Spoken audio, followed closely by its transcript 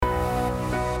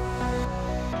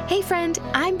Hey friend,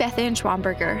 I'm Beth Ann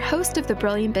Schwamberger, host of the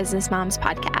Brilliant Business Moms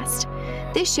podcast.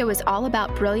 This show is all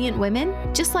about brilliant women,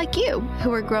 just like you,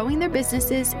 who are growing their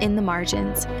businesses in the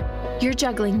margins. You're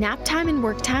juggling nap time and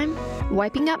work time,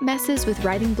 wiping up messes with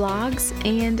writing blogs,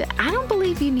 and I don't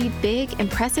believe you need big,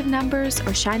 impressive numbers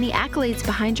or shiny accolades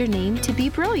behind your name to be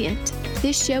brilliant.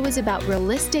 This show is about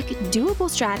realistic, doable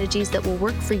strategies that will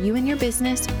work for you and your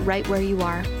business right where you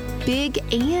are. Big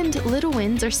and little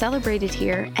wins are celebrated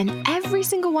here, and every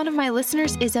single one of my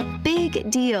listeners is a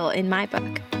big deal in my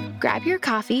book. Grab your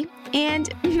coffee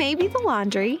and maybe the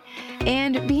laundry,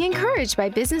 and be encouraged by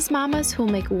business mamas who'll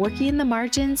make working in the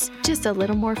margins just a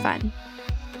little more fun.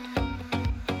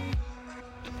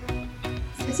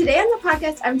 So today on the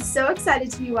podcast, I'm so excited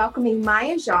to be welcoming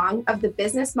Maya Zhang of the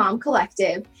Business Mom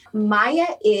Collective. Maya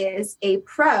is a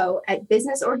pro at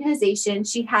business organization.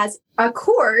 She has a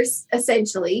course,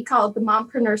 essentially, called the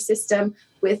Mompreneur System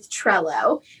with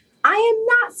Trello. I am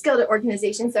not skilled at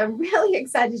organization, so I'm really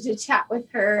excited to chat with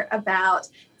her about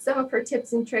some of her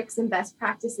tips and tricks and best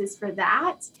practices for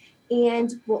that.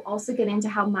 And we'll also get into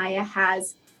how Maya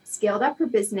has scaled up her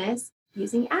business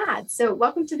using ads. So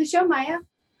welcome to the show, Maya.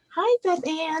 Hi, Beth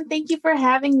Ann. Thank you for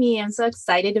having me. I'm so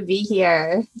excited to be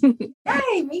here.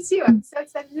 Hey, me too. I'm so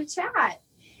excited to chat.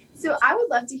 So I would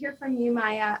love to hear from you,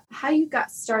 Maya, how you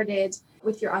got started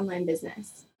with your online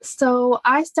business. So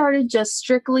I started just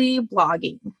strictly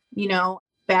blogging.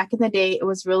 Back in the day, it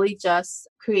was really just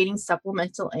creating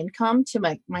supplemental income to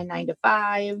my 9 to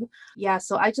 5. Yeah,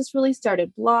 so I just really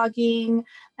started blogging,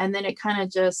 and then it kind of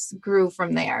just grew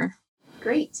from there.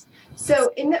 Great.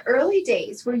 So in the early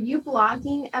days, were you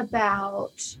blogging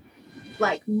about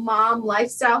like mom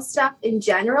lifestyle stuff in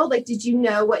general? Like, did you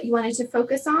know what you wanted to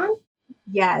focus on?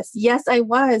 Yes, I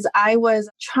was. I was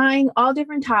trying all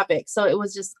different topics. So it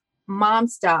was just mom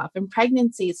stuff and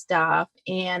pregnancy stuff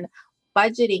and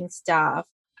budgeting stuff.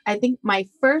 I think my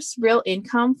first real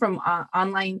income from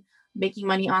online, making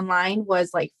money online,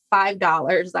 was like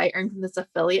 $5 I earned from this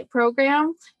affiliate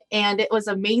program. And it was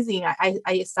amazing.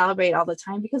 I celebrate all the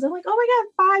time because I'm like, oh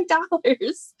my God,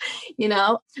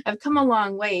 $5. I've come a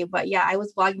long way. But yeah, I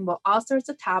was blogging about all sorts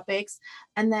of topics.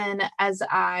 And then as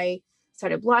I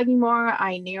started blogging more,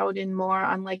 I narrowed in more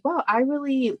on like, wow, I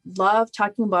really love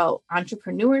talking about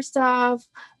entrepreneur stuff,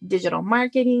 digital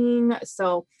marketing.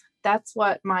 So that's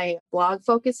what my blog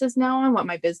focuses now on, what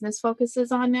my business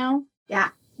focuses on now.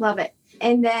 Yeah, love it.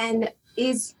 And then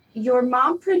is your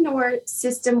Mompreneur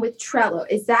System with Trello,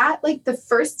 is that like the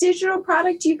first digital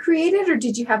product you created, or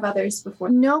did you have others before?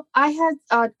 Nope. I had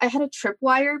a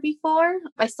Tripwire before.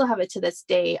 I still have it to this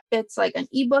day. It's like an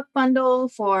ebook bundle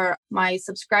for my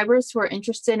subscribers who are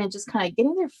interested in just kind of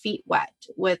getting their feet wet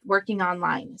with working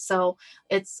online. So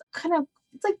it's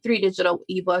like 3 digital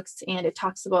ebooks, and it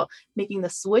talks about making the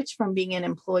switch from being an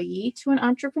employee to an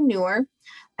entrepreneur.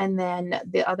 And then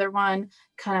the other one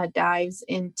kind of dives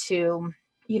into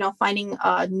finding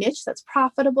a niche that's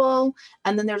profitable.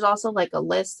 And then there's also like a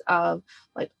list of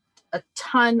like a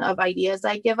ton of ideas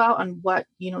I give out on what,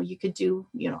 you could do,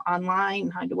 online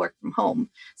and how to work from home.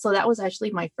 So that was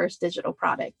actually my first digital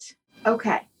product.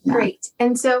 Okay, great.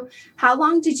 And so how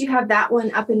long did you have that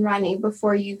one up and running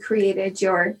before you created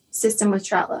your system with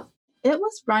Trello? It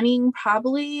was running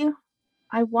probably,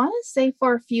 I want to say,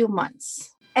 for a few months.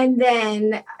 And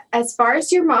then as far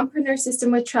as your Mompreneur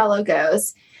System with Trello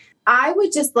goes, I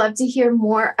would just love to hear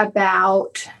more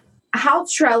about how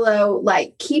Trello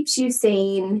like keeps you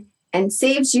sane and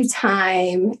saves you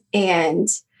time and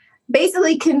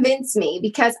basically convince me,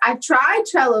 because I've tried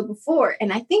Trello before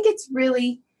and I think it's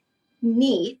really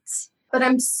neat, but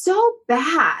I'm so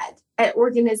bad at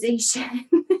organization.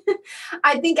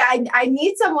 I think I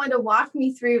need someone to walk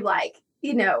me through, like,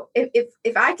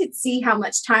 if I could see how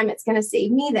much time it's going to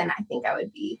save me, then I think I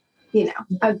would be,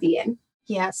 I'd be in.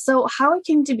 Yeah. So how it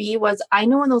came to be was, I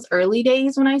know in those early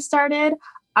days when I started,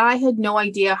 I had no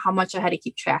idea how much I had to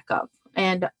keep track of.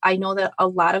 And I know that a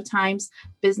lot of times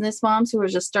business moms who are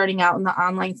just starting out in the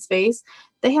online space,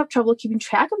 they have trouble keeping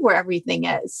track of where everything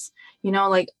is.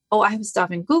 Like, oh, I have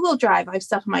stuff in Google Drive. I have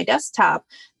stuff on my desktop.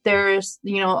 There's,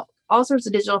 all sorts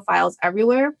of digital files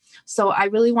everywhere. So I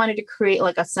really wanted to create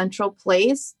like a central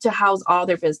place to house all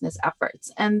their business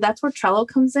efforts. And that's where Trello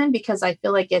comes in, because I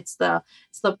feel like it's the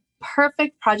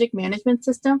perfect project management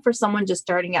system for someone just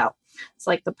starting out. It's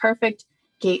like the perfect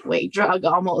gateway drug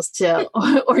almost to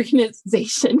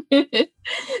organization.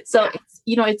 So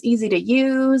it's easy to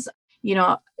use.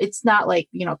 It's not like,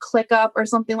 ClickUp or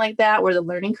something like that where the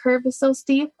learning curve is so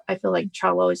steep. I feel like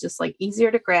Trello is just like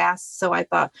easier to grasp. So I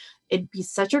thought it'd be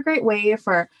such a great way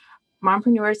for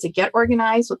mompreneurs to get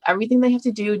organized with everything they have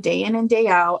to do day in and day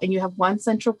out. And you have one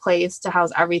central place to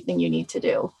house everything you need to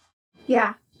do.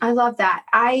 Yeah, I love that.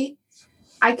 I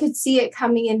could see it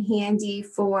coming in handy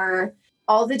for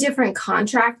all the different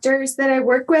contractors that I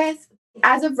work with.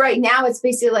 As of right now, it's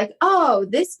basically like, oh,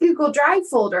 this Google Drive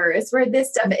folder is where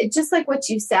this stuff, it's just like what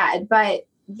you said. But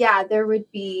yeah, it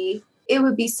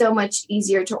would be so much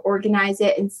easier to organize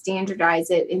it and standardize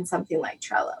it in something like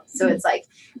Trello. So it's like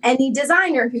any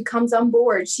designer who comes on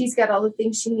board, she's got all the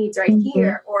things she needs right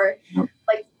here. Or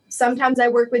like sometimes I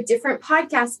work with different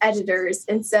podcast editors.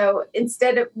 And so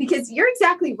because you're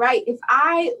exactly right. If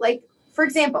I like, for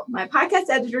example, my podcast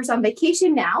editor's on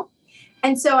vacation now.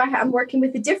 And so I'm working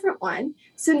with a different one.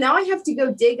 So now I have to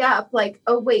go dig up like,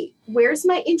 oh, wait, where's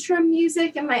my intro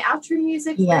music and my outro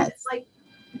music? Yes. It's like,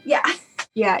 yeah.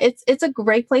 Yeah, it's a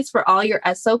great place for all your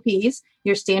SOPs,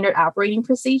 your standard operating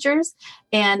procedures.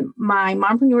 And my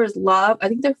mompreneurs love, I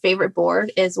think their favorite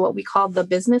board is what we call the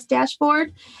business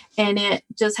dashboard. And it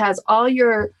just has all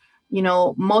your,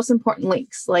 most important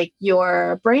links, like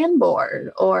your brand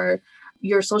board or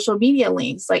your social media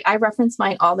links. Like I reference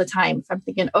mine all the time. If I'm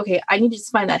thinking, okay, I need to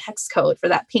just find that hex code for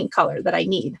that pink color that I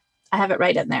need. I have it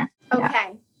right in there.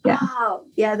 Okay. Yeah. Oh,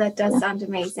 yeah, that does sound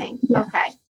amazing. Yeah.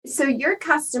 Okay. So your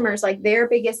customers, like their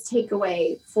biggest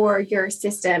takeaway for your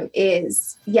system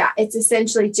is, it's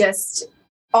essentially just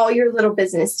all your little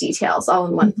business details all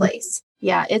in one place.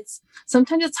 Yeah,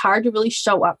 sometimes it's hard to really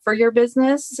show up for your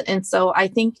business. And so I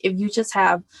think if you just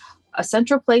have a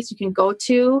central place you can go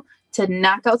to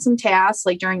knock out some tasks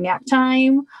like during nap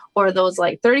time or those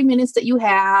like 30 minutes that you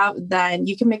have, then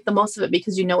you can make the most of it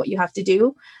because you know what you have to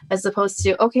do, as opposed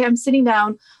to, okay, I'm sitting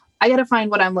down, I got to find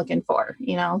what I'm looking for,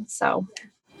 so.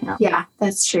 Yeah,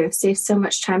 that's true. Saves so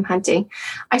much time hunting.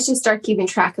 I should start keeping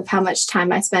track of how much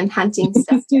time I spend hunting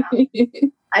stuff down.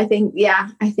 I think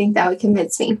that would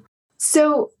convince me.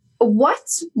 So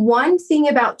what's one thing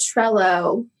about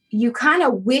Trello you kind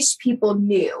of wish people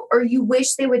knew or you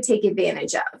wish they would take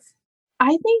advantage of? I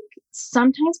think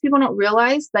sometimes people don't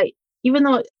realize that even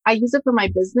though I use it for my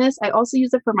business, I also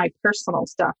use it for my personal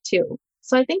stuff too.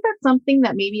 So I think that's something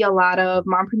that maybe a lot of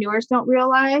mompreneurs don't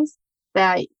realize,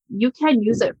 that you can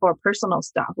use it for personal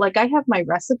stuff. Like I have my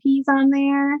recipes on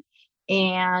there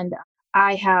and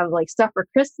I have like stuff for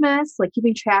Christmas, like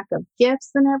keeping track of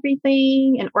gifts and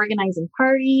everything and organizing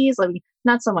parties. I mean,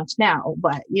 not so much now,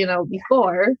 but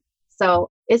before. So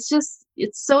it's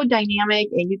so dynamic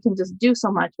and you can just do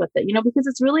so much with it, because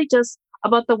it's really just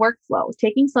about the workflow,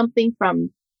 taking something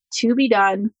from to be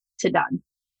done to done.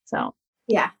 So,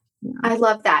 yeah. I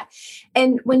love that.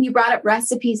 And when you brought up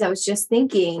recipes, I was just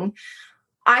thinking,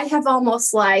 I have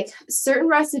almost like certain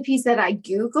recipes that I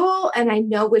Google and I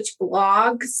know which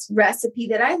blog's recipe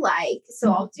that I like.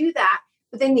 So I'll do that.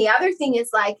 But then the other thing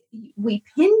is like we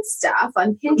pin stuff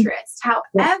on Pinterest.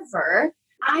 However,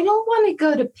 I don't want to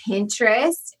go to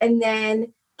Pinterest and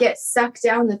then get sucked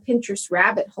down the Pinterest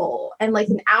rabbit hole. And like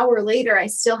an hour later, I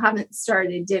still haven't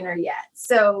started dinner yet.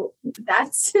 So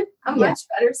that's a much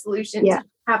better solution to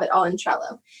have it all in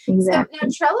Trello. Exactly. So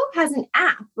now Trello has an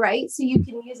app, right? So you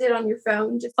can use it on your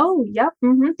phone. Yep.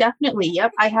 Mm-hmm, definitely.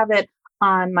 Yep. I have it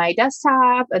on my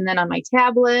desktop and then on my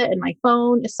tablet and my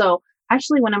phone. So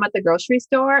actually when I'm at the grocery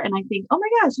store and I think, oh my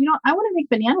gosh, I want to make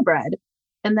banana bread.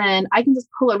 And then I can just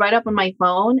pull it right up on my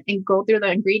phone and go through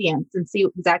the ingredients and see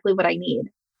exactly what I need.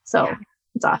 So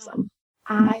it's awesome.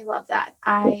 I love that.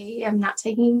 I am not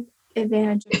taking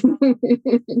advantage of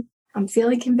that. I'm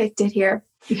feeling convicted here.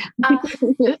 I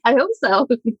hope so.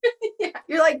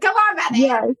 You're like, come on, Maddie.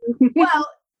 Yeah. Well,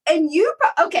 and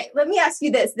okay, let me ask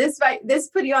you this. This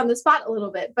put you on the spot a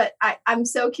little bit, but I'm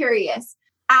so curious.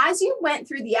 As you went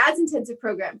through the Ads Intensive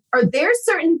program, are there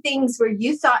certain things where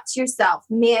you thought to yourself,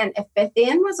 man, if Beth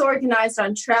Ann was organized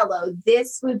on Trello,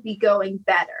 this would be going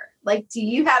better? Like, do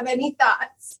you have any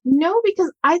thoughts? No,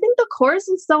 because I think the course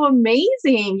is so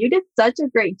amazing. You did such a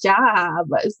great job.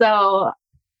 So,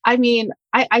 I mean,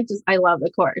 I love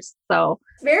the course. So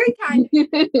very kind.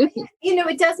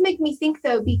 It does make me think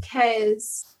though,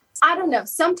 because I don't know,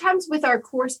 sometimes with our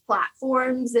course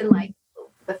platforms and like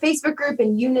the Facebook group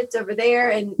and units over there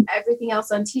and everything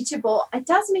else on Teachable, it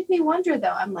does make me wonder though.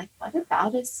 I'm like, what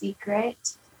about a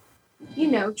secret,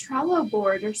 Trello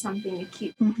board or something to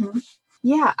keep? Mm-hmm.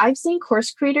 Yeah, I've seen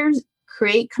course creators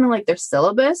create kind of like their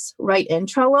syllabus right in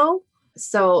Trello.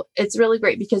 So it's really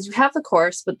great because you have the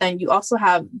course, but then you also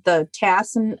have the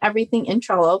tasks and everything in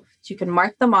Trello. So you can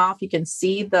mark them off. You can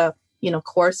see the,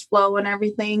 course flow and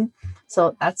everything.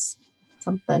 So that's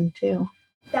something too.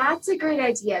 That's a great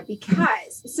idea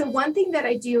because, so one thing that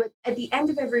I do at the end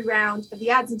of every round of the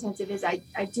Ads Intensive is I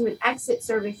do an exit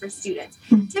survey for students.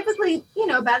 Mm-hmm. Typically,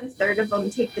 about a third of them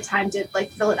take the time to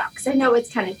like fill it out because I know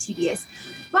it's kind of tedious.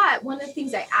 But one of the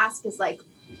things I ask is like,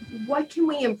 what can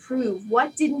we improve?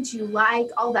 What didn't you like?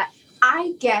 All that.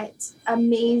 I get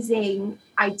amazing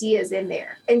ideas in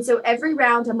there. And so every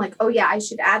round I'm like, oh yeah, I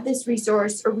should add this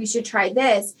resource or we should try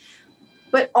this.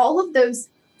 But all of those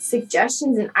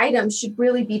suggestions and items should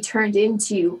really be turned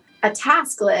into a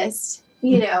task list,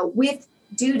 with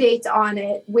due dates on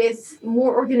it, with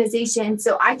more organization.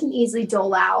 So I can easily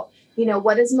dole out,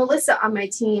 what is Melissa on my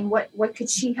team? What could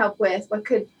she help with? What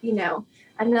could,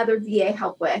 another VA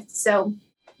help with? So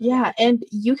yeah. And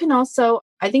you can also,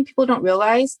 I think people don't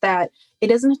realize that it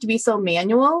doesn't have to be so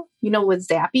manual. With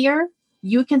Zapier,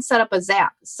 you can set up a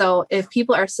Zap. So if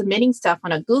people are submitting stuff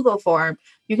on a Google form,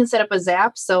 you can set up a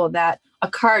Zap so that a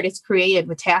card is created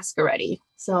with tasks already.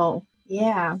 So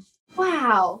yeah.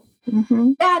 Wow.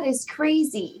 That is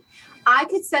crazy. I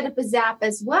could set up a Zap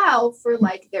as well for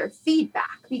like their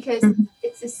feedback, because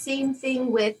it's the same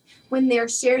thing with when they're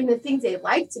sharing the things they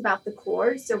liked about the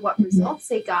course or what results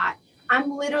they got. I'm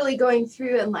literally going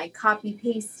through and like copy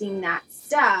pasting that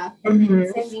stuff and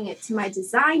then sending it to my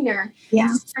designer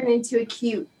to turn into a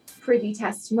cute, pretty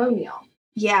testimonial.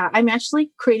 Yeah, I'm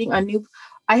actually creating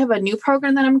I have a new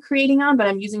program that I'm creating on, but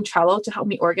I'm using Trello to help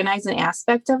me organize an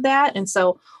aspect of that. And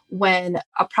so when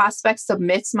a prospect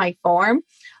submits my form,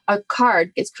 a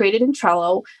card gets created in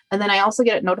Trello. And then I also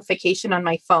get a notification on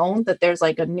my phone that there's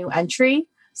like a new entry,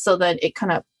 so that it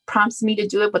kind of prompts me to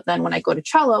do it. But then when I go to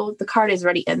Trello, the card is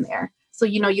already in there. So,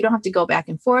 you don't have to go back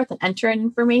and forth and enter in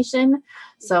information.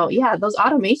 So yeah, those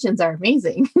automations are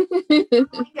amazing. Oh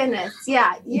my goodness.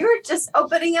 Yeah. You're just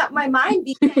opening up my mind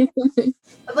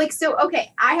because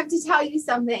okay, I have to tell you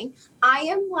something. I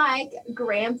am like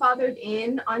grandfathered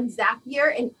in on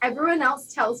Zapier, and everyone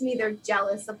else tells me they're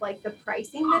jealous of like the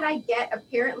pricing that I get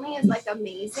apparently is like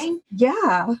amazing.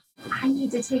 Yeah. I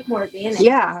need to take more advantage.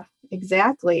 Yeah,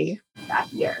 exactly.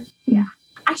 Zapier. Yeah.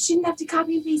 I shouldn't have to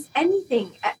copy and paste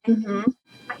anything.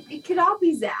 It could all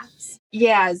be Zaps.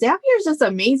 Yeah, Zapier is just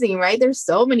amazing, right? There's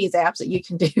so many Zaps that you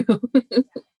can do.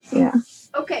 Yeah.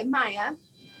 Okay, Maya,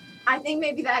 I think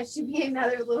maybe that should be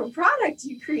another little product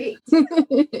you create.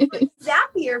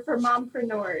 Zapier for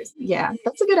mompreneurs. Yeah,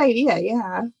 that's a good idea.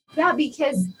 Yeah. Yeah,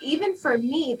 because even for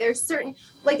me, there's certain,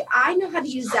 like, I know how to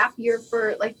use Zapier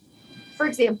for, like, for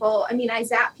example, I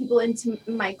zap people into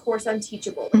my course on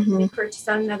Teachable. They purchase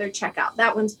on another checkout.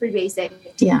 That one's pretty basic.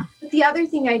 Yeah. But the other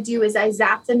thing I do is I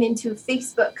zap them into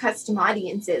Facebook custom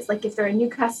audiences. Like if they're a new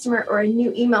customer or a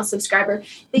new email subscriber,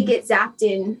 they get zapped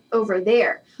in over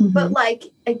there. But like,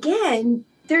 again,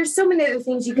 there's so many other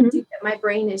things you can do that my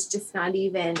brain is just not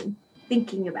even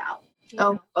thinking about.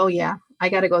 Oh yeah. I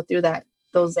got to go through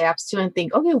those apps too and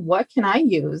think, okay, what can I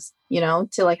use, to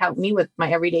like help me with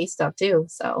my everyday stuff too.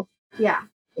 So yeah.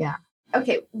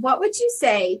 Okay. What would you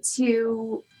say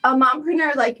to a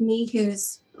mompreneur like me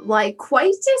who's like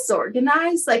quite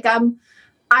disorganized? Like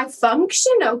I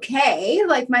function okay.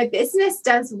 Like my business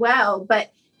does well,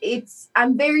 but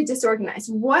I'm very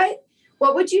disorganized. What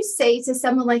would you say to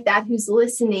someone like that who's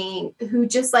listening, who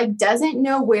just like doesn't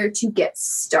know where to get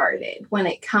started when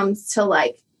it comes to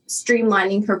like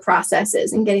streamlining her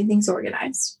processes and getting things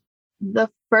organized? The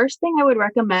first thing I would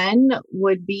recommend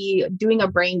would be doing a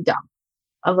brain dump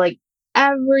of like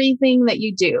everything that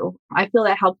you do. I feel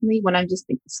that helped me when I'm just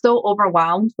so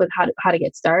overwhelmed with how to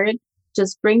get started.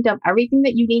 Just brain dump everything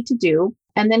that you need to do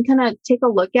and then kind of take a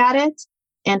look at it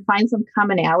and find some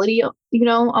commonality,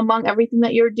 among everything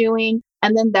that you're doing.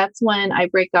 And then that's when I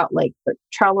break out like the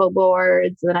Trello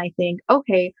boards and I think,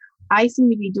 okay, I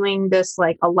seem to be doing this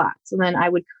like a lot. So then I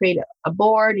would create a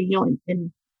board,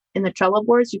 in the Trello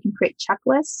boards, you can create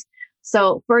checklists.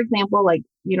 So for example, like,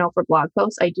 for blog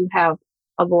posts, I do have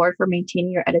a board for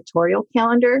maintaining your editorial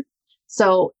calendar.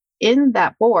 So in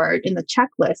that board, in the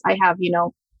checklist, I have,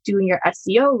 doing your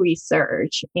SEO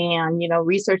research and,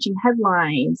 researching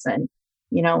headlines and,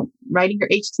 writing your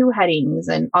H2 headings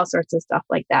and all sorts of stuff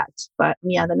like that. But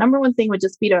yeah, the number one thing would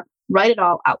just be to write it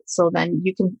all out. So then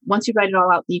once you write it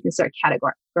all out, you can start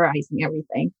categorizing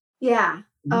everything. Yeah.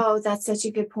 Oh, that's such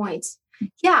a good point.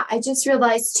 Yeah. I just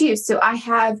realized too. So I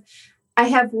have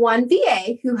one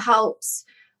VA who helps.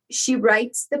 She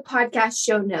writes the podcast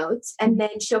show notes and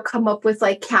then she'll come up with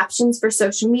like captions for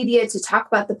social media to talk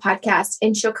about the podcast.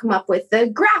 And she'll come up with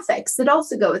the graphics that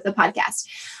also go with the podcast.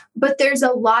 But there's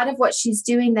a lot of what she's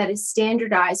doing that is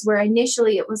standardized, where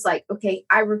initially it was like, okay,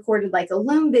 I recorded like a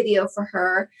Loom video for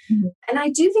her. And I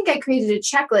do think I created a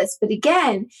checklist. But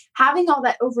again, having all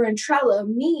that over in Trello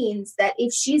means that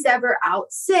if she's ever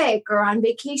out sick or on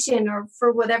vacation or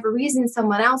for whatever reason,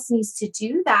 someone else needs to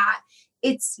do that,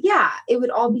 it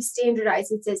would all be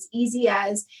standardized. It's as easy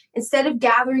as, instead of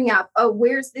gathering up, oh,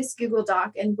 where's this Google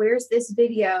Doc and where's this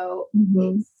video?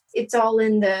 It's it's all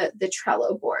in the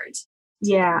Trello board.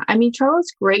 Yeah. I mean, Trello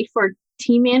is great for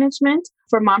team management.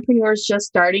 For mompreneurs just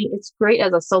starting, it's great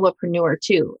as a solopreneur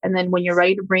too. And then when you're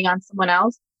ready to bring on someone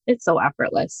else, it's so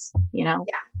effortless. Yeah.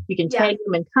 You can tag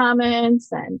them in comments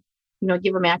and,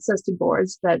 give them access to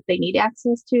boards that they need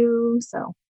access to.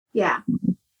 So, yeah.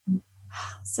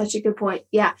 Such a good point.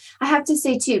 Yeah. I have to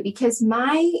say too, because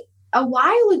a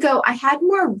while ago, I had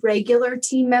more regular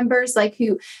team members, I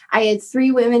had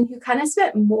 3 women who kind of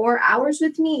spent more hours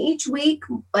with me each week.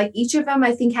 Like each of them,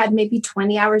 I think, had maybe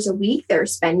 20 hours a week they were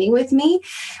spending with me.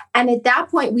 And at that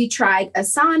point, we tried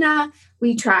Asana,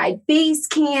 we tried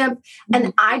Basecamp,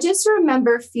 and I just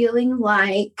remember feeling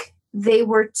like they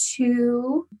were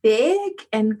too big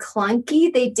and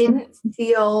clunky. They didn't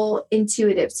feel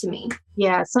intuitive to me.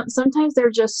 Yeah, sometimes they're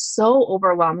just so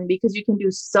overwhelming because you can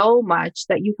do so much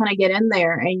that you kind of get in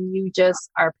there and you just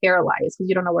are paralyzed because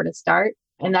you don't know where to start.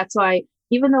 And that's why,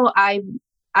 even though I've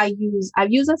used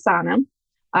Asana,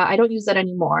 I don't use that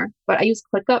anymore, but I use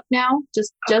ClickUp now,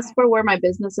 just for where my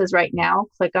business is right now.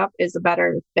 ClickUp is a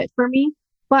better fit for me,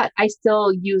 but I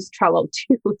still use Trello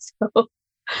too. So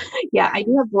yeah, I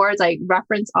do have boards I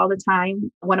reference all the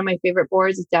time. One of my favorite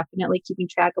boards is definitely keeping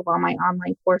track of all my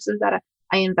online courses that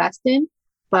I invest in.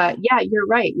 But yeah, you're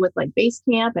right. With like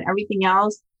Basecamp and everything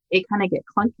else, it kind of get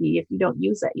clunky if you don't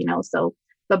use it, So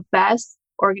the best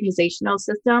organizational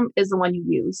system is the one you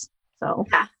use. So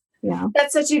yeah.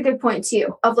 That's such a good point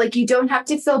too, of you don't have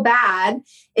to feel bad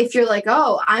if you're like,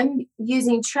 oh, I'm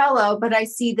using Trello, but I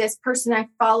see this person I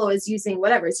follow is using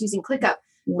using ClickUp.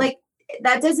 Yeah.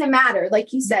 That doesn't matter.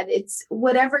 Like you said, it's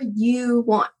whatever you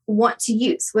want to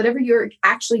use, whatever you're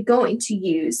actually going to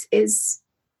use is,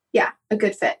 a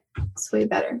good fit. It's way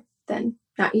better than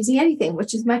not using anything,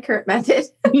 which is my current method.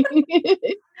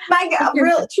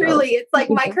 Truly, it's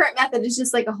my current method is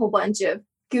just a whole bunch of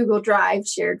Google Drive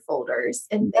shared folders.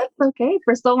 And that's okay.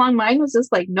 For so long, mine was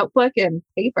just notebook and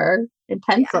paper and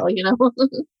pencil,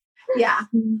 Yeah.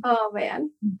 Oh,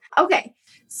 man. Okay.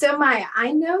 So Maya,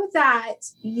 I know that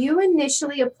you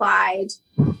initially applied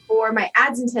for my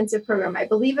Ads Intensive program. I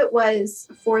believe it was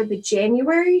for the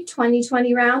January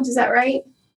 2020 round. Is that right?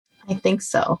 I think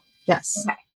so. Yes.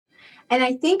 Okay. And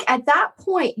I think at that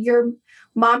point, your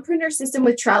Mompreneur system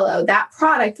with Trello, that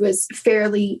product was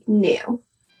fairly new.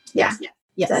 Yeah.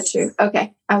 Yes. Is that true?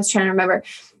 Okay. I was trying to remember.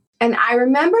 And I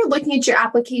remember looking at your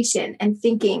application and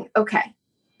thinking, okay,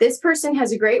 this person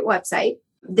has a great website.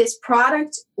 This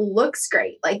product looks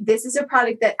great. This is a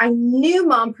product that I knew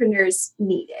mompreneurs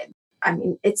needed. I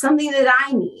mean, it's something that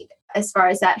I need as far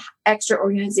as that extra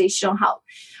organizational help.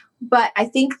 But I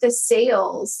think the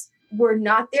sales were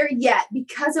not there yet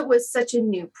because it was such a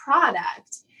new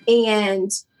product.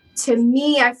 And to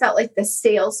me, I felt like the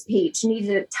sales page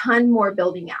needed a ton more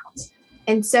building out.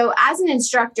 And so as an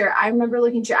instructor, I remember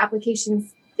looking at your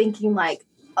applications thinking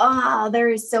there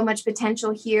is so much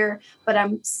potential here, but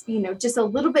I'm, just a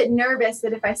little bit nervous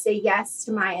that if I say yes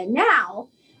to Maya now,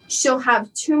 she'll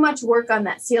have too much work on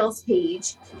that sales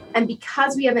page. And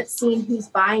because we haven't seen who's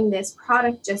buying this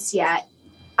product just yet,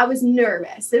 I was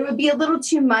nervous that it would be a little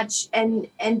too much and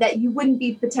that you wouldn't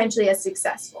be potentially as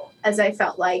successful as I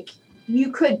felt like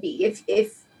you could be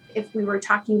if we were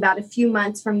talking about a few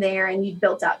months from there and you'd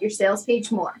built out your sales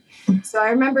page more. So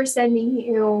I remember sending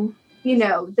you, the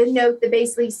note that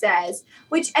basically says,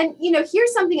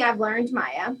 here's something I've learned,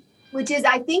 Maya, which is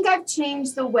I think I've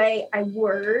changed the way I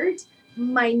word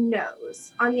my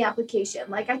no's on the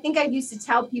application. I think I used to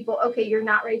tell people, okay, you're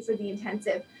not ready for the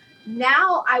intensive.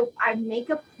 Now I make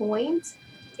a point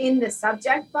in the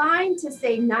subject line to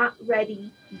say not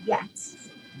ready yet.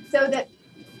 So that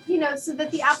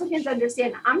the applicants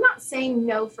understand I'm not saying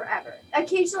no forever.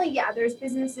 Occasionally, there's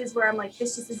businesses where I'm like,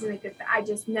 this just isn't a good fit. I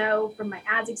just know from my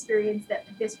ads experience that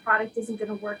this product isn't going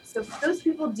to work. So those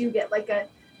people do get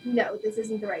no, this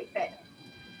isn't the right fit.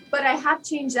 But I have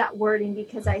changed that wording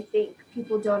because I think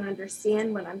people don't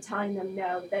understand when I'm telling them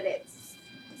no, that it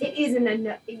isn't a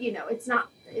no, it's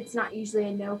not usually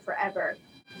a no forever.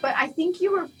 But I think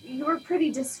you were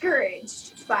pretty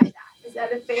discouraged by that. Is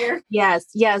that a fair? Yes.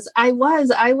 I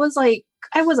was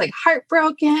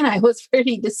heartbroken. I was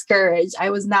pretty discouraged.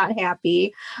 I was not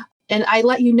happy. And I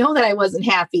let you know that I wasn't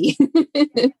happy.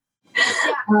 I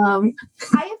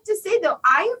have to say though,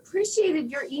 I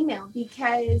appreciated your email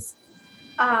because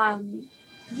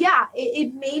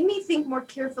it made me think more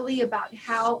carefully about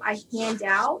how I hand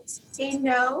out a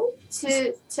no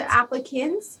to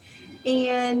applicants.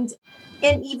 And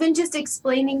And even just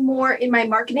explaining more in my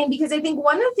marketing, because I think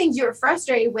one of the things you're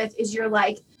frustrated with is you're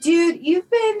like, dude, you've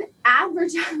been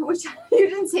advertising, which you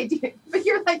didn't say dude, but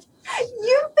you're like,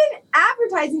 you've been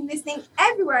advertising this thing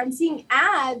everywhere. I'm seeing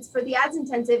ads for the Ads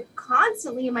Intensive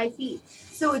constantly in my feed.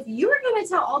 So if you were going to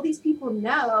tell all these people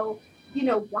no,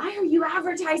 why are you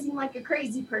advertising like a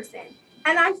crazy person?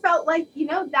 And I felt like,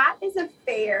 that is a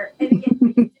fair, and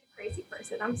again, a crazy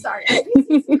person. I'm sorry.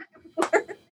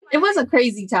 It was a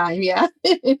crazy time. Yeah.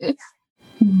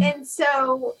 And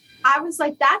so I was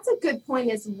like, that's a good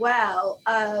point as well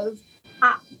of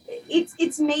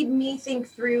it's made me think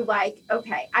through like,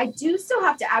 okay, I do still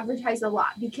have to advertise a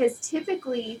lot, because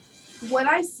typically what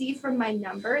I see from my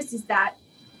numbers is that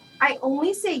I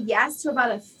only say yes to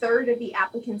about a third of the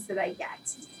applicants that I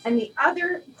get. And the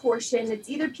other portion, it's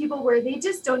either people where they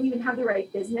just don't even have the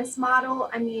right business model.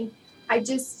 I mean, I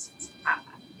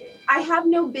have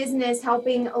no business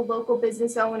helping a local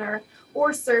business owner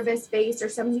or service-based or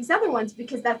some of these other ones,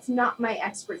 because that's not my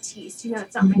expertise.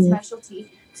 It's not my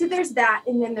specialty. So there's that.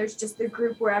 And then there's just the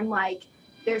group where I'm like,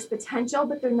 there's potential,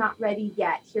 but they're not ready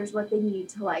yet. Here's what they need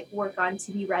to like work on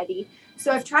to be ready.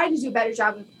 So I've tried to do a better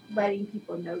job of letting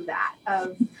people know that,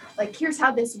 of like, here's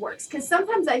how this works. Because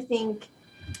sometimes I think,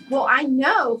 well, I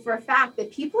know for a fact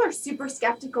that people are super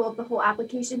skeptical of the whole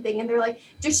application thing. And they're like,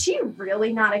 does she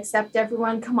really not accept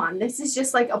everyone? Come on, this is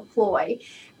just like a ploy.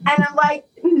 And I'm like,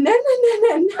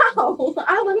 no.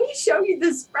 Let me show you the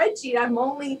spreadsheet. I'm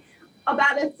only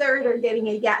about a third are getting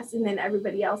a yes, and then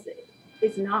everybody else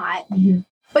is not. Mm-hmm.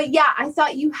 But yeah, I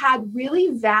thought you had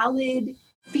really valid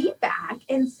feedback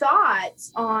and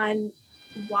thoughts on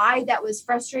why that was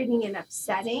frustrating and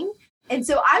upsetting. And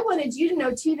so I wanted you to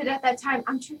know too, that at that time,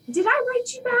 did I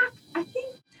write you back? I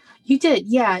think you did.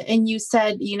 Yeah. And you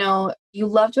said, you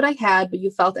loved what I had, but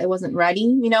you felt I wasn't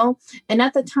ready, and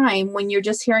at the time when you're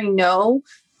just hearing no,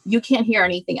 you can't hear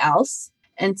anything else.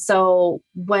 And so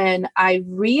when I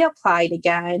reapplied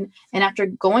again, and after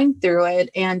going through it,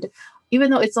 and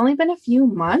even though it's only been a few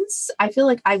months, I feel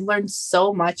like I've learned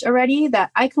so much already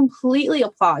that I completely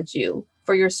applaud you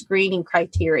for your screening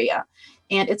criteria.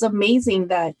 And it's amazing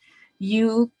that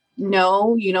you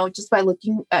know, just by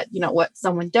looking at, what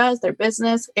someone does, their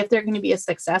business, if they're going to be a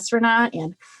success or not.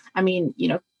 And I mean,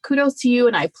 kudos to you.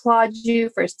 And I applaud you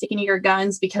for sticking to your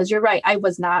guns, because you're right. I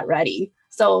was not ready.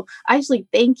 So I actually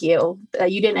thank you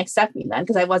that you didn't accept me then,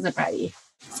 because I wasn't ready.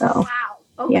 So, wow.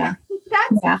 Okay. Yeah.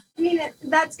 I mean,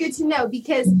 that's good to know,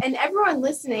 because, and everyone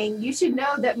listening, you should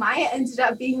know that Maya ended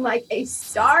up being like a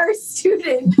star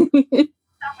student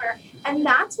summer. And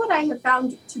that's what I have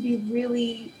found to be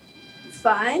really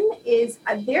fun is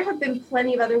there have been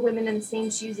plenty of other women in the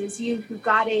same shoes as you who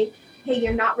got hey,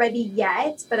 you're not ready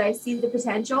yet, but I see the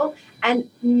potential. And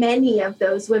many of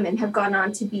those women have gone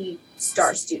on to be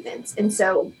star students. And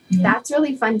so that's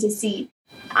really fun to see.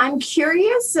 I'm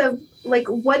curious of like,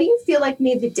 what do you feel like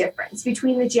made the difference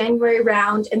between the January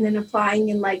round and then applying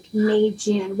in like May,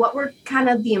 June? What were kind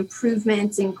of the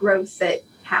improvements and growth that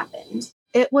happened?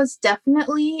 It was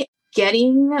definitely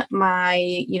getting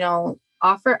my,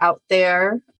 offer out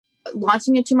there,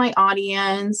 launching it to my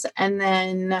audience, and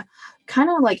then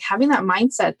kind of like having that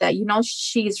mindset that,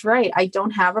 she's right. I don't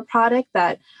have a product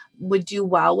that would do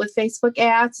well with Facebook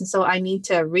ads. And so I need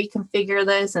to reconfigure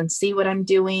this and see what I'm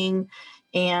doing.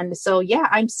 And so, yeah,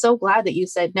 I'm so glad that you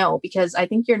said no, because I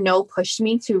think your no pushed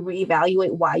me to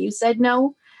reevaluate why you said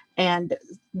no and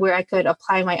where I could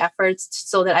apply my efforts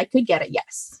so that I could get a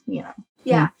yes,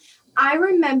 Yeah. I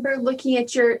remember looking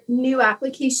at your new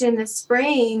application in the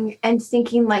spring and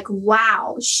thinking like,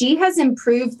 wow, she has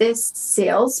improved this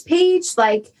sales page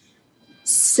like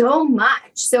so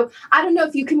much. So I don't know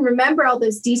if you can remember all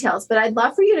those details, but I'd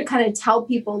love for you to kind of tell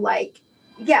people like,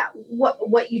 yeah,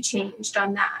 what you changed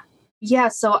on that. Yeah.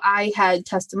 So I had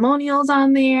testimonials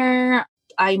on there.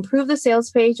 I improved the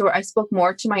sales page, or I spoke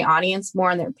more to my audience,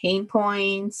 more on their pain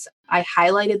points. I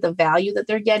highlighted the value that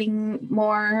they're getting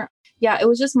more. Yeah, it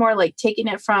was just more like taking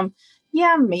it from,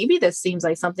 yeah, maybe this seems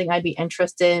like something I'd be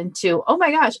interested in, to, oh my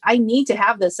gosh, I need to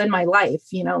have this in my life,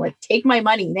 like take my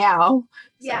money now.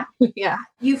 Yeah. So, yeah.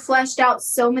 You fleshed out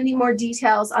so many more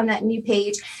details on that new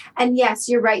page. And yes,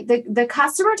 you're right. The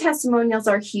customer testimonials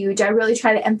are huge. I really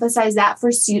try to emphasize that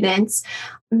for students.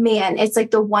 Man, it's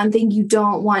like the one thing you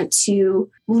don't want to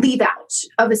leave out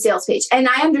of a sales page. And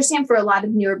I understand for a lot of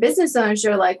newer business owners,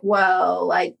 you're like,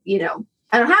 well, I don't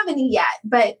have any yet,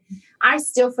 but I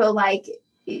still feel like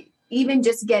even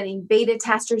just getting beta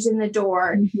testers in the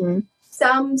door,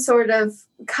 some sort of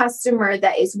customer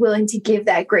that is willing to give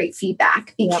that great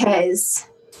feedback, because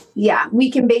we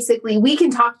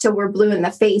can talk till we're blue in the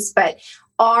face, but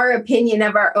our opinion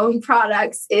of our own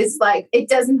products is like, it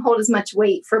doesn't hold as much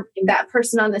weight for that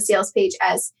person on the sales page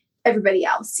as everybody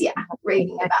else. Yeah.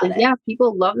 Raving about it. Yeah.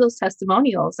 People love those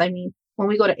testimonials. I mean, when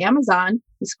we go to Amazon,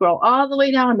 we scroll all the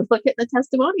way down to look at the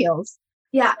testimonials.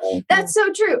 Yeah, that's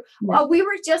so true. Yeah. We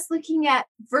were just looking at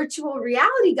virtual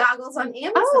reality goggles on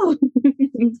Amazon. Oh.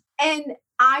 And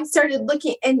I started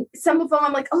looking, and some of them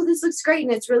I'm like, oh, this looks great.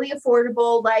 And it's really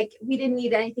affordable. Like, we didn't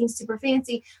need anything super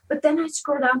fancy. But then I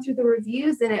scroll down through the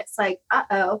reviews and it's like,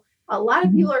 uh-oh. A lot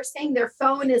of people are saying their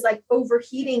phone is like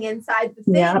overheating inside the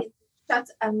thing. Yeah.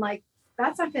 I'm like,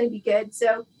 that's not going to be good.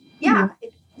 So yeah,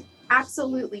 it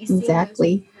absolutely.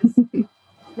 Exactly.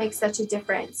 Makes such a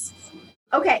difference.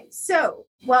 Okay. So,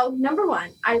 well, number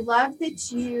one, I love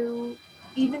that you,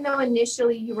 even though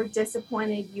initially you were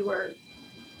disappointed, you were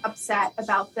upset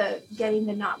about getting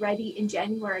the not ready in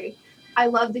January. I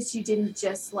love that you didn't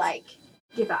just like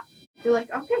give up. You're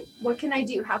like, okay, what can I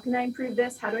do? How can I improve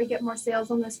this? How do I get more sales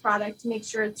on this product to make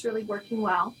sure it's really working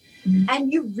well? Mm-hmm.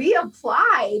 And you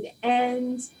reapplied.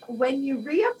 And when you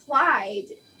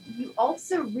reapplied, you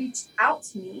also reached out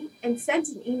to me and sent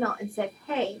an email and said,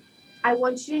 hey, I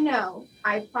want you to know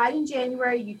I applied in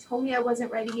January. You told me I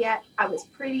wasn't ready yet. I was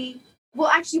pretty. Well,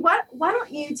 actually, why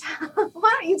don't you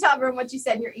tell everyone what you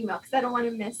said in your email? Because I don't want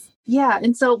to miss. Yeah.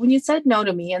 And so when you said no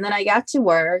to me, and then I got to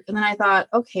work, and then I thought,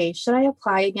 okay, should I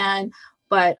apply again?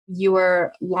 But you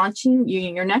were launching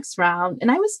your next round, and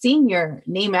I was seeing your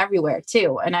name everywhere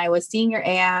too. And I was seeing your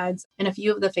ads in a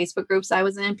few of the Facebook groups I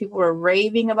was in. People were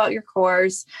raving about your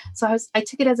course. So I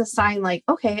took it as a sign like,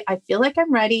 okay, I feel like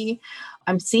I'm ready.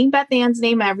 I'm seeing Beth Ann's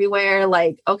name everywhere.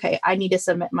 Like, okay, I need to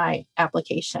submit my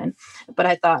application. But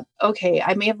I thought, okay,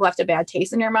 I may have left a bad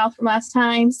taste in your mouth from last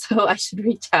time, so I should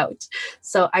reach out.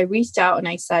 So I reached out and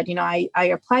I said, I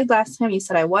applied last time. You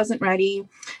said I wasn't ready.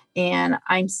 And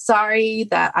I'm sorry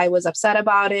that I was upset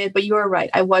about it, but you were right.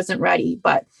 I wasn't ready.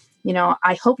 But,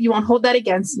 I hope you won't hold that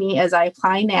against me as I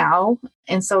apply now.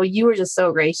 And so you were just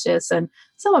so gracious and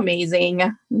so amazing.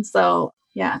 And so,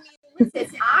 yeah.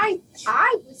 Listen, I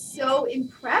was so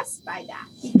impressed by that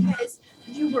because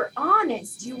you were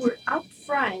honest, you were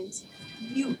upfront,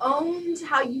 you owned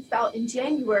how you felt in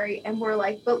January and were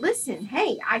like, but listen,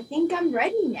 hey, I think I'm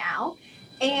ready now.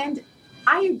 And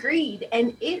I agreed.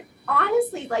 And it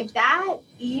honestly, like that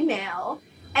email,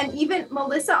 and even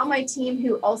Melissa on my team,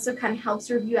 who also kind of helps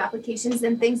review applications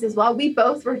and things as well, we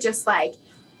both were just like,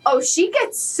 oh, she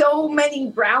gets so many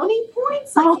brownie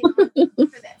points for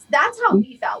this. That's how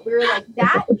we felt. We were like,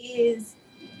 that is,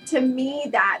 to me,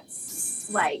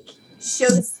 that's like,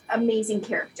 shows amazing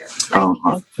character.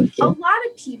 Right? A lot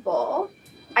of people,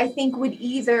 I think, would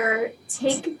either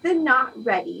take the not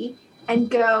ready and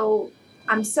go,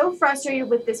 I'm so frustrated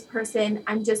with this person.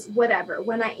 I'm just whatever.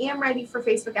 When I am ready for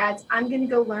Facebook ads, I'm going to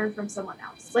go learn from someone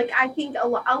else. Like, I think a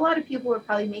lot of people would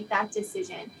probably make that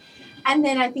decision. And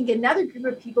then I think another group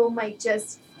of people might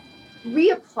just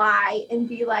reapply and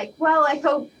be like, well, I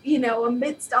hope,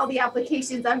 amidst all the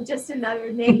applications, I'm just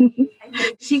another name.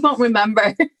 She won't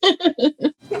remember.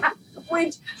 Yeah,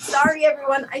 which, sorry,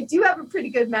 everyone, I do have a pretty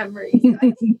good memory.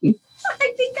 So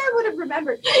I think I would have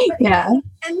remembered. But, yeah.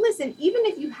 And listen, even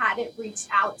if you hadn't reached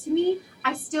out to me,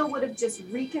 I still would have just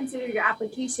reconsidered your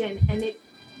application. And if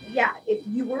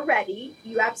you were ready,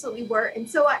 you absolutely were. And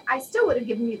so I still would have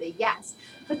given you the yes.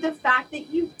 But the fact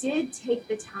that you did take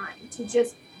the time to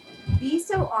just be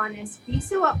so honest, be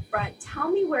so upfront, tell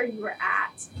me where you were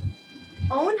at,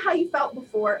 own how you felt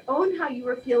before, own how you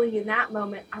were feeling in that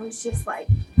moment. I was just like,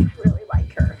 I really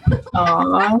like her.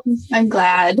 Aw, I'm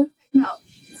glad.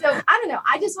 So I don't know.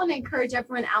 I just want to encourage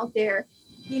everyone out there,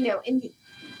 and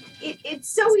it's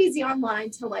so easy online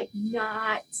to like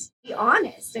not be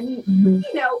honest. I mean,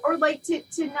 or like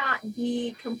to not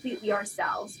be completely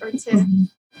ourselves or to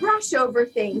brush over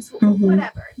things,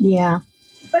 whatever. Yeah.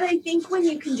 But I think when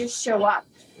you can just show up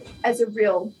as a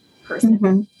real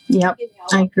person. Yep.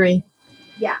 I agree.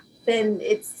 Yeah. Then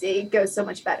it goes so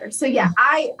much better. So yeah,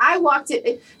 I walked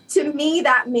it. To me,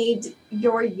 that made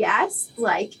your yes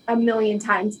like a million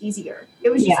times easier. It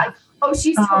was just like, oh,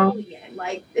 she's totally in.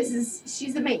 Like,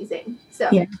 she's amazing. So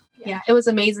yeah, it was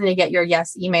amazing to get your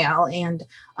yes email and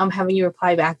having you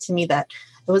reply back to me that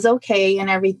it was okay and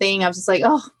everything. I was just like,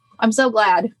 oh, I'm so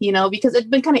glad, because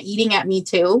it'd been kind of eating at me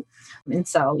too. And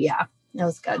so yeah, it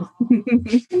was good.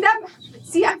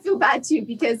 I feel bad too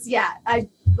because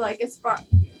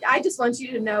I just want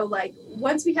you to know, like,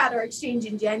 once we had our exchange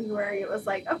in January, it was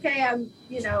like, okay, I'm,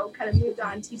 kind of moved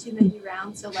on teaching the new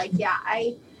round. So like, yeah,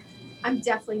 I'm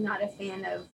definitely not a fan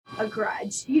of a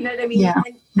grudge. You know what I mean? Yeah.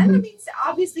 And I mean,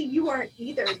 obviously you weren't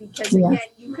either, because again,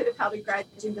 you could have held a grudge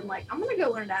and been like, I'm going to go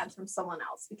learn ads from someone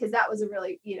else, because that was a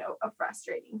really, a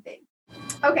frustrating thing.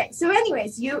 Okay. So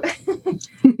anyways, you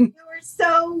were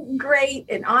so great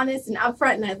and honest and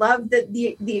upfront. And I love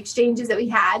the exchanges that we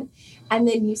had. And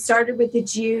then you started with the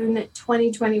June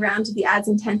 2020 round to the Ads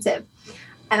Intensive.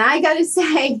 And I got to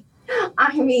say,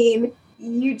 I mean,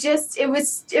 it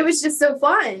was just so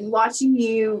fun watching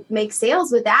you make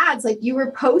sales with ads. Like, you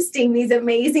were posting these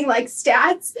amazing like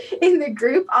stats in the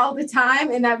group all the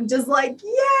time. And I'm just like,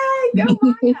 yay, go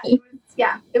on.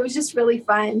 It was just really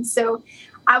fun. So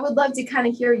I would love to kind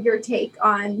of hear your take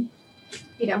on,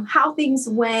 how things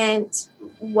went,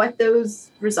 what those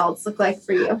results look like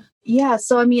for you. Yeah.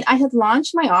 So, I mean, I had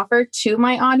launched my offer to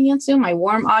my audience, my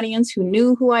warm audience who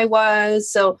knew who I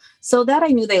was. So that I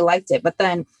knew they liked it. But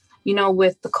then,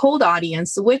 with the cold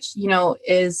audience, which,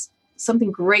 is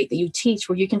something great that you teach,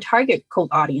 where you can target cold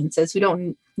audiences who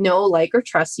don't know, like, or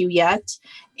trust you yet.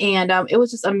 And it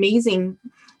was just amazing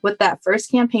with that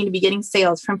first campaign to be getting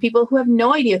sales from people who have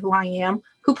no idea who I am,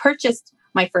 who purchased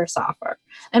my first offer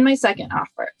and my second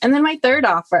offer and then my third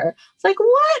offer. It's like,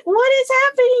 what is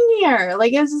happening here?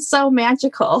 Like, it was just so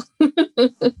magical.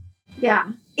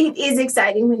 Yeah. It is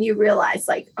exciting when you realize,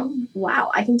 like, oh,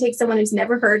 wow, I can take someone who's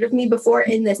never heard of me before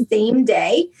in the same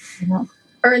day,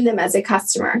 earn them as a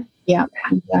customer. Yeah,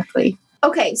 exactly.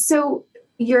 Okay. So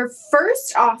your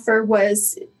first offer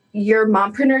was your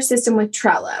mompreneur system with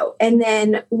Trello, and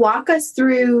then walk us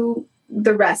through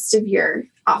the rest of your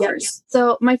offers. Yep.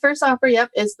 So my first offer,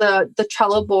 is the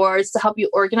Trello boards to help you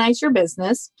organize your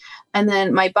business. And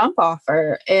then my bump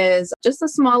offer is just a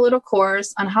small little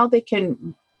course on how they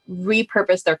can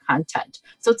repurpose their content.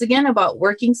 So it's again about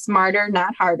working smarter,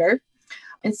 not harder.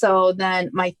 And so then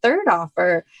my third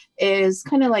offer is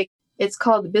kind of like, it's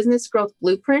called the Business Growth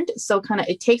Blueprint. So kind of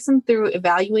it takes them through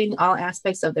evaluating all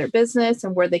aspects of their business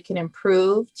and where they can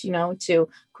improve, to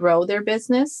grow their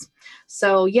business.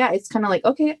 So it's kind of like,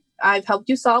 okay, I've helped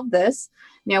you solve this.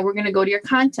 Now we're going to go to your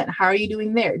content. How are you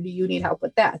doing there? Do you need help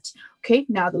with that? Okay,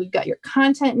 now that we've got your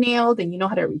content nailed and you know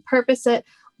how to repurpose it,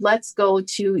 let's go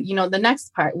to, the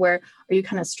next part where are you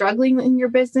kind of struggling in your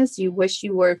business? You wish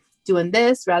you were doing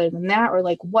this rather than that, or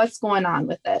like what's going on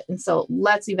with it? And so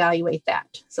let's evaluate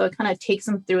that. So it kind of takes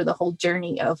them through the whole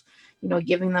journey of,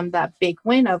 giving them that big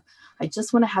win of, I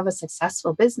just want to have a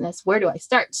successful business. Where do I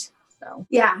start? So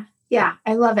Yeah,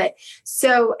 I love it.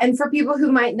 So, and for people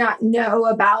who might not know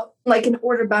about like an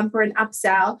order bump or an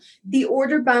upsell, the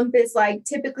order bump is like,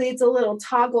 typically it's a little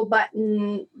toggle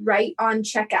button right on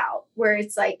checkout, where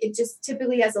it's like, it just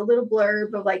typically has a little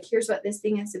blurb of like, here's what this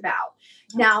thing is about.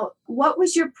 Now, what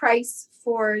was your price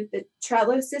for the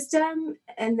Trello system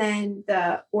and then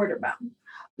the order bump?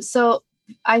 So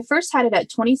I first had it at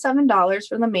 $27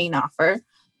 for the main offer,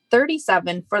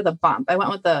 $37 for the bump. I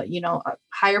went with a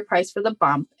higher price for the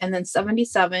bump, and then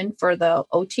 $77 for the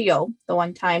OTO, the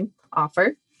one-time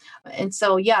offer. And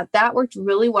so, that worked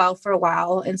really well for a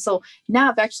while. And so now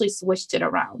I've actually switched it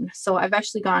around. So I've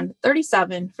actually gone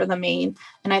 $37 for the main,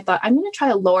 and I thought I'm going to try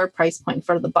a lower price point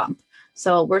for the bump.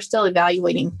 So we're still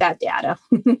evaluating that data.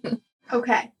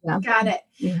 Okay. Yeah. Got it.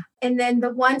 Yeah. And then the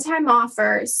one-time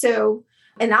offer. So,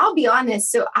 and I'll be honest,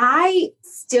 so I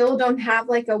still don't have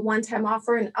like a one-time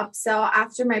offer and upsell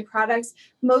after my products,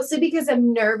 mostly because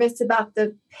I'm nervous about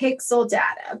the pixel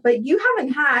data, but you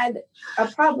haven't had a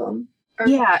problem.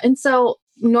 Yeah. And so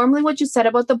normally what you said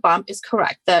about the bump is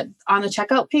correct, that on the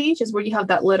checkout page is where you have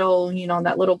that little,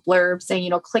 that little blurb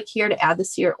saying, click here to add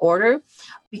this to your order.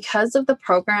 Because of the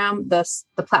program, the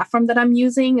platform that I'm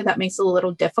using, that makes it a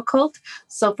little difficult.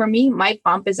 So for me, my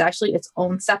bump is actually its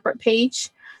own separate page.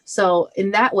 So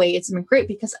in that way, it's been great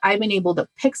because I've been able to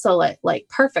pixel it like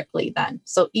perfectly then.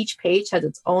 So each page has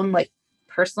its own like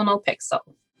personal pixel.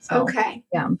 So, okay.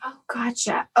 Yeah. Oh,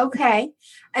 gotcha. Okay.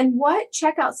 And what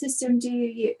checkout system do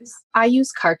you use? I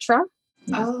use Kartra.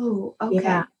 Oh,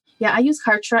 okay. Yeah, I use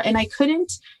Kartra, and I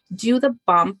couldn't do the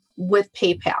bump with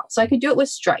PayPal. So I could do it with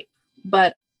Stripe,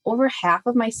 but over half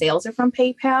of my sales are from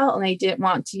PayPal, and I didn't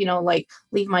want to,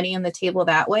 leave money on the table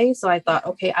that way. So I thought,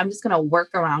 okay, I'm just going to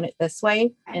work around it this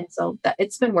way. And so that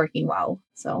it's been working well.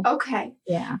 So, okay.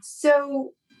 Yeah.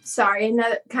 So sorry,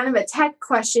 another kind of a tech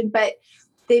question, but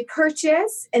they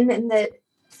purchase and then the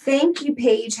thank you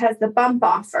page has the bump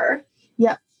offer.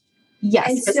 Yep. Yes.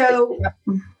 And so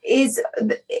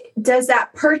does that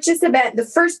purchase event, the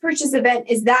first purchase event,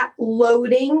 is that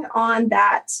loading on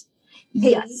that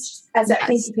page as that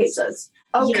thank you page loads?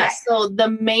 Okay. Yes. So the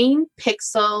main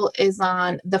pixel is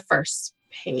on the first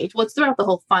page. Well, it's throughout the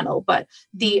whole funnel, but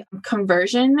the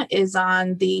conversion is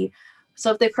on the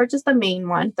So if they purchase the main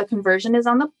one, the conversion is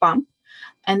on the bump.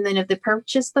 And then if they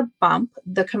purchase the bump,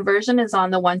 the conversion is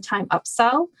on the one-time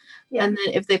upsell. Yeah. And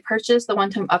then if they purchase the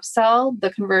one-time upsell,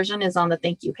 the conversion is on the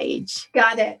thank you page.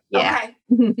 Got it. Yeah.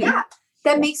 Okay. Yeah,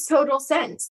 that makes total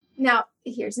sense. Now,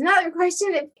 here's another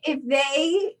question. If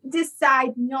they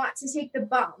decide not to take the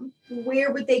bump,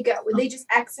 where would they go? Would they just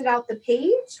exit out the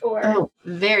page or? Oh,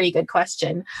 very good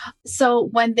question. So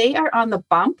when they are on the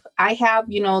bump, I have,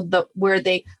 where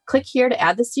they click here to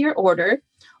add this to your order,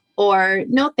 or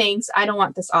no thanks, I don't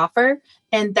want this offer.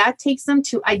 And that takes them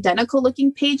to identical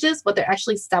looking pages, but they're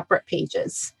actually separate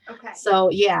pages. Okay.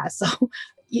 So yeah, so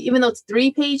even though it's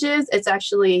 3 pages, it's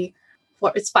actually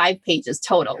it's 5 pages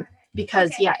total.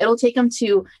 Because it'll take them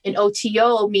to an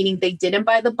OTO, meaning they didn't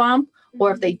buy the bump,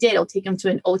 or if they did, it'll take them to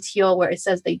an OTO where it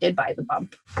says they did buy the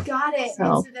bump. Got it.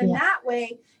 So then that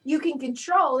way you can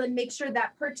control and make sure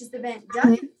that purchase event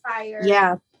doesn't fire.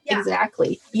 Yeah.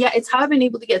 Exactly. Yeah, it's how I've been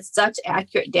able to get such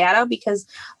accurate data, because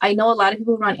I know a lot of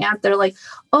people run ads that are like,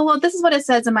 oh, well, this is what it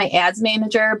says in my ads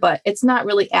manager, but it's not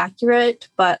really accurate.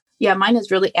 But yeah, mine is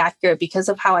really accurate because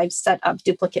of how I've set up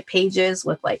duplicate pages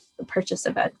with like the purchase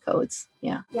event codes.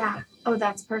 Yeah. Yeah. Oh,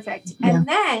 that's perfect. Yeah. And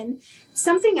then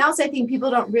something else I think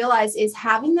people don't realize is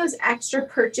having those extra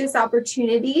purchase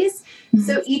opportunities. Mm-hmm.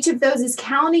 So each of those is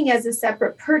counting as a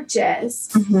separate purchase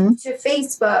to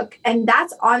Facebook. And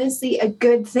that's honestly a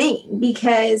good thing,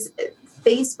 because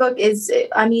Facebook is,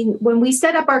 when we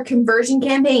set up our conversion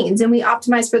campaigns and we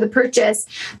optimize for the purchase,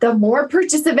 the more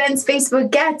purchase events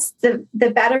Facebook gets, the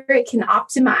better it can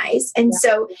optimize. And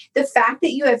so the fact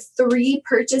that you have 3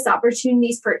 purchase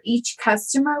opportunities for each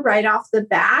customer right off the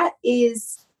bat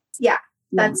is,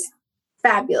 that's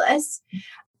fabulous.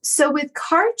 So with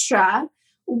Kartra,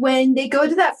 when they go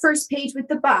to that first page with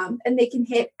the bump and they can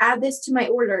hit add this to my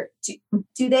order,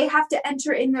 do they have to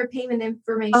enter in their payment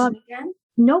information again?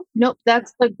 Nope.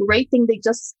 That's a great thing. They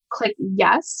just click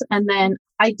yes. And then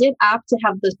I did opt to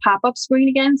have this pop-up screen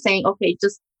again saying, okay,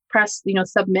 just press,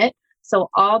 submit. So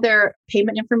all their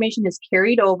payment information is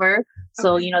carried over.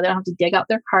 So, they don't have to dig out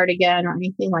their card again or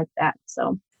anything like that.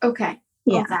 So, okay.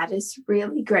 Yeah. Well, that is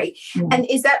really great. Yeah. And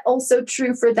is that also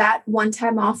true for that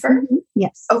one-time offer? Mm-hmm.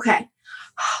 Yes. Okay.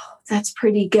 Oh, that's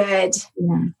pretty good.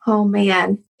 Yeah. Oh,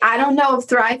 man. I don't know if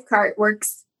ThriveCart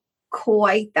works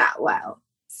quite that well.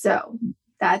 So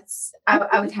that's,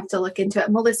 I would have to look into it.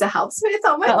 Melissa helps me with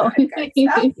all my ThriveCart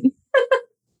stuff.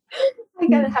 I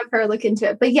got to have her look into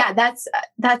it. But yeah,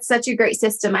 that's such a great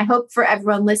system. I hope for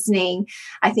everyone listening,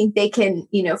 I think they can,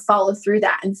 follow through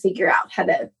that and figure out how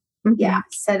to,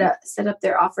 set up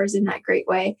their offers in that great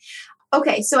way.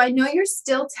 Okay, so I know you're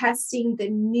still testing the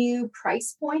new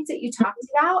price points that you talked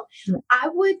about. I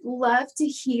would love to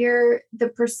hear the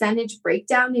percentage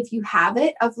breakdown, if you have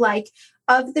it, of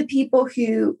the people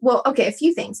who, a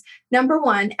few things. Number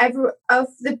one, of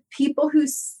the people who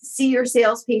see your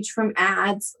sales page from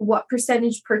ads, what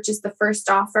percentage purchase the first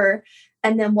offer,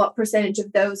 and then what percentage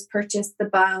of those purchase the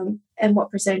bump, and what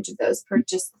percentage of those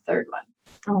purchase the third one?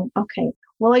 Oh, okay.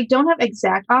 Well, I don't have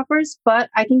exact offers, but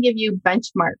I can give you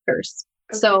benchmarkers.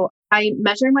 Okay. So I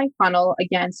measure my funnel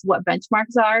against what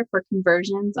benchmarks are for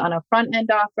conversions on a front end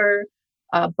offer,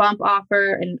 a bump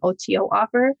offer, and an OTO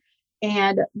offer.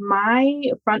 And my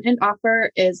front end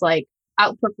offer is like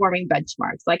outperforming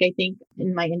benchmarks. Like I think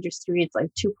in my industry, it's like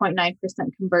 2.9%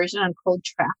 conversion on cold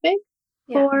traffic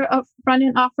for a front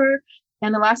end offer.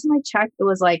 And the last time I checked, it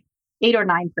was like 8 or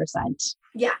 9%.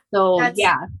 Yeah. So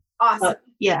awesome.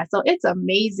 So it's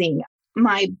amazing.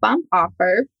 My bump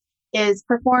offer is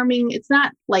performing, it's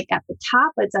not like at the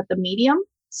top, it's at the medium.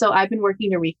 So I've been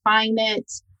working to refine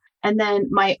it. And then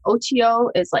my OTO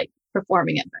is like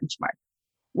performing at benchmark,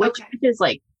 which is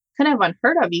like kind of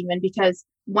unheard of, even because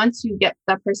once you get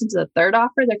that person to the third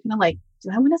offer, they're kind of like, do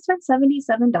I want to spend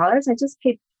 $77? I just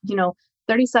paid,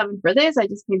 $37 for this. I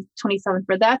just paid $27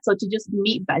 for that. So to just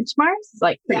meet benchmarks is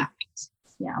like pretty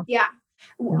great. Yeah.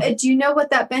 Do you know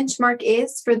what that benchmark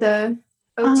is for the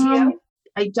OTO?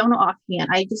 I don't know offhand.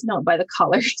 I just know it by the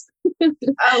colors. Oh,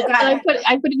 got it.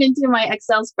 I put it into my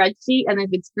Excel spreadsheet, and if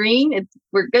it's green,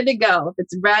 we're good to go. If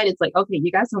it's red, it's like, okay,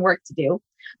 you got some work to do.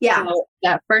 Yeah. So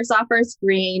that first offer is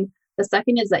green. The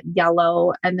second is at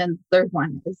yellow, and then the third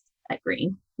one is at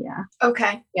green. Yeah.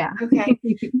 Okay. Yeah. Okay.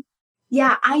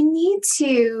 Yeah, I need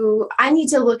to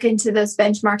look into those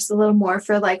benchmarks a little more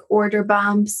for like order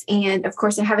bumps. And of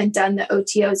course, I haven't done the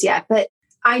OTOs yet, but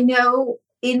I know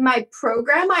in my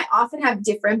program, I often have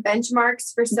different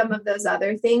benchmarks for some of those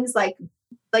other things, like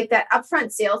that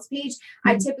upfront sales page.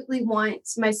 I typically want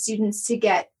my students to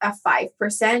get a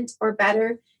 5% or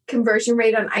better conversion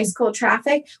rate on ice cold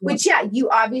traffic, which, you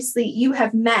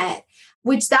have met,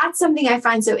 which that's something I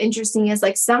find so interesting is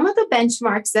like some of the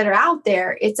benchmarks that are out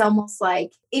there. It's almost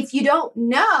like if you don't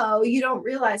know, you don't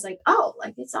realize like, oh,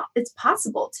 like it's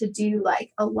possible to do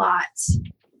like a lot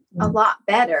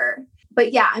better.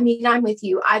 But yeah, I mean, I'm with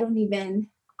you. I don't even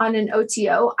on an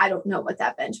OTO, I don't know what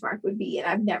that benchmark would be. And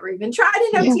I've never even tried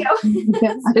an OTO.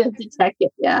 Yeah, I have to check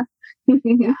it. Yeah.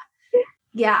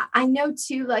 Yeah, I know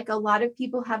too, like a lot of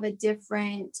people have a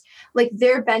different, like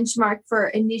their benchmark for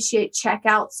initiate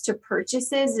checkouts to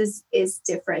purchases is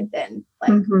different than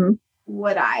like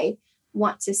what I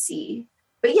want to see.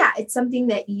 But yeah, it's something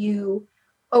that you,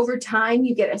 over time,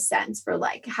 you get a sense for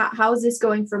like, how is this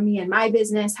going for me and my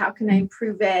business? How can I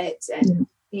improve it? And,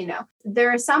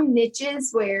 there are some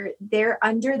niches where they're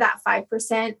under that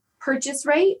 5% purchase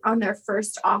rate on their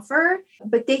first offer,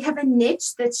 but they have a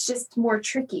niche that's just more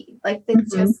tricky. Like that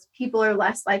just people are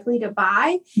less likely to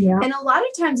buy. Yeah. And a lot of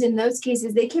times in those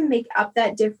cases, they can make up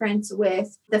that difference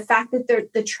with the fact that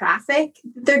the traffic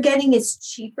they're getting is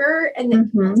cheaper and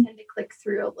then people tend to click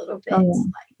through a little bit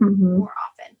more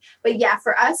often. But yeah,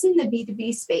 for us in the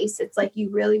B2B space, it's like you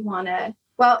really want to,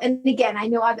 well, and again, I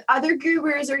know other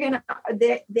gurus are going to,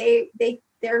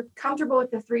 they're comfortable with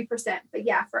the 3%, but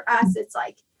yeah, for us, it's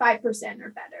like 5%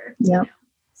 or better. Yeah.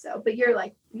 So, but you're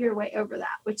way over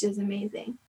that, which is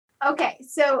amazing. Okay.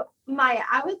 So Maya,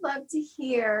 I would love to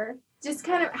hear just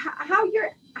kind of how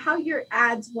your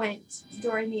ads went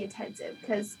during the intensive,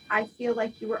 because I feel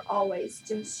like you were always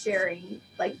just sharing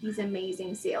like these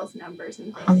amazing sales numbers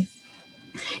and things.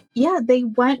 Yeah, they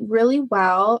went really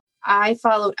well. I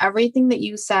followed everything that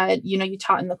you said, you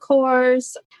taught in the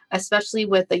course, especially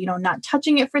with the, not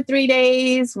touching it for 3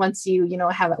 days once you,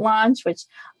 have it launched, which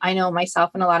I know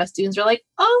myself and a lot of students are like,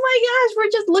 oh my gosh,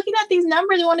 we're just looking at these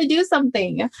numbers. We want to do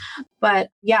something. But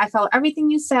yeah, I followed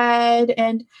everything you said.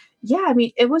 And yeah, I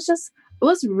mean, it was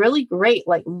really great,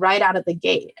 like right out of the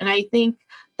gate. And I think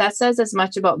that says as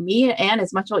much about me and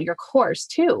as much about your course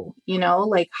too,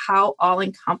 like how all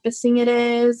encompassing it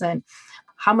is and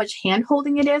how much hand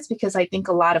holding it is, because I think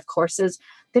a lot of courses,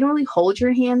 they don't really hold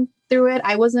your hand through it.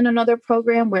 I was in another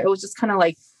program where it was just kind of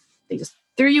like, they just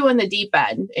threw you in the deep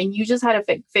end and you just had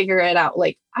to figure it out.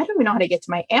 Like, I don't even know how to get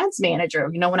to my ads manager,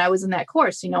 when I was in that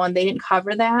course, and they didn't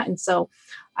cover that. And so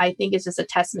I think it's just a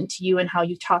testament to you and how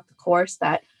you taught the course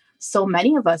that so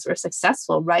many of us were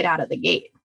successful right out of the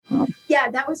gate. Yeah,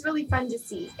 that was really fun to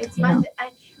see. It's fun.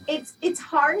 It's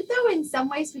hard though in some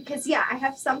ways because I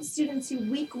have some students who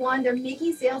week one, they're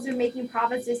making sales, they're making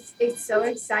profits. It's so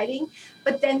exciting.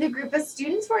 But then the group of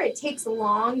students where it takes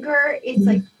longer, it's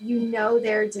like,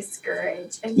 they're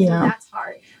discouraged. And so that's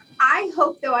hard. I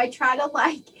hope though, I try to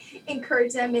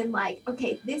encourage them in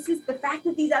okay, this is the fact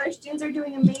that these other students are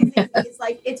doing amazing. It's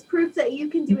it's proof that you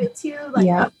can do it too.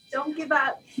 Don't give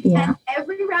up. Yeah. And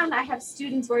every round I have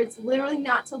students where it's literally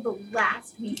not till the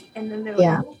last week. And then they're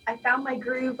like, oh, I found my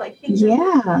groove. Things are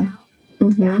now.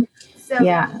 Yeah. So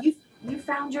you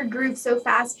found your groove so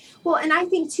fast. Well, and I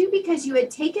think too, because you had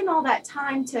taken all that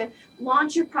time to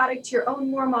launch your product to your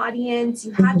own warm audience,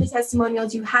 you had the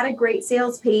testimonials, you had a great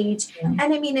sales page. Yeah.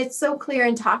 And I mean, it's so clear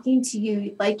in talking to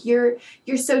you, you're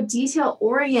so detail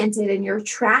oriented and you're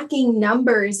tracking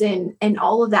numbers and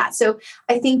all of that. So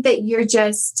I think that you're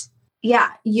just,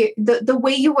 the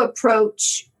way you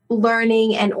approach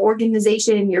learning and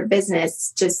organization in your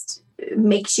business just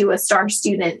makes you a star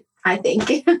student, I think.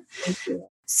 Thank you.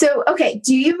 So, okay,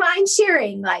 do you mind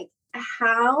sharing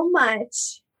how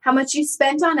much you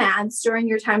spent on ads during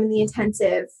your time in the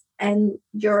intensive and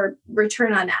your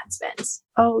return on ad spend?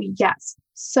 Oh, yes.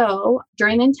 So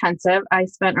during the intensive, I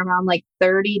spent around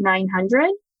 $3,900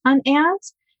 on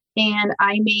ads and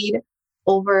I made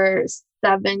over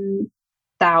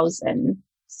 7,000.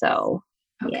 So,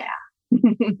 okay.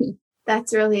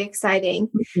 That's really exciting.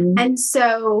 Mm-hmm. And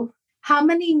so how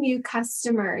many new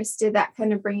customers did that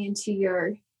kind of bring into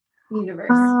your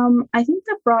universe? I think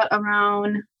that brought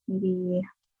around maybe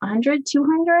 100,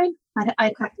 200. I'd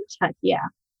have to check. Yeah.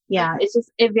 Yeah. Okay. It's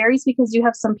just, it varies because you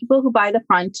have some people who buy the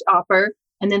front offer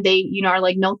and then they, are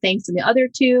like, no thanks to the other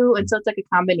two. And so it's like a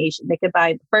combination. They could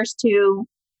buy the first two,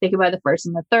 they could buy the first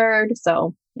and the third.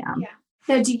 So yeah.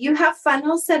 Now, do you have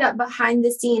funnels set up behind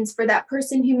the scenes for that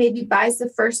person who maybe buys the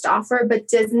first offer, but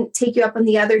doesn't take you up on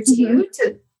the other two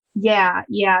Yeah.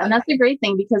 Okay. And that's a great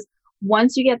thing because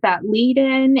once you get that lead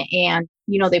in and,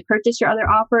 they purchase your other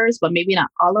offers, but maybe not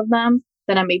all of them,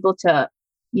 then I'm able to,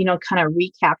 kind of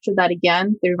recapture that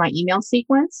again through my email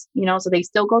sequence, so they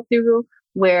still go through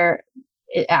where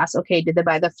it asks, okay, did they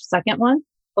buy the second one?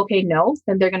 Okay, no,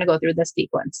 then they're going to go through this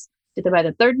sequence. Did they buy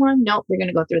the third one? Nope, they're going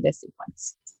to go through this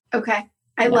sequence. Okay.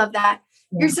 I love that.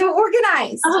 You're so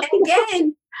organized. Oh. And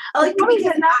again, like,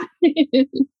 because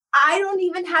I don't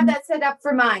even have that set up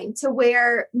for mine to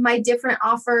where my different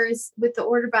offers with the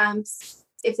order bumps,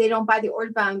 if they don't buy the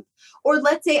order bump, or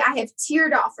let's say I have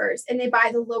tiered offers and they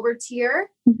buy the lower tier,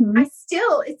 it's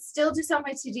still just on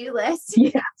my to-do list.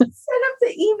 Yeah. Set up the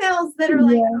emails that are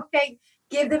like, okay,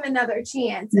 give them another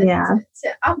chance to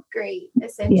upgrade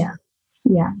essentially.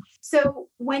 Yeah. So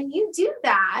when you do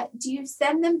that, do you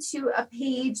send them to a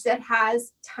page that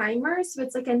has timers? So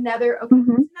it's like another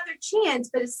chance,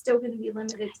 but it's still going to be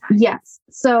limited time. Yes.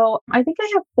 So I think I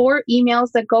have 4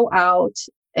 emails that go out.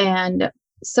 And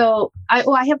so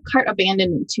I have cart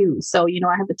abandonment too. So,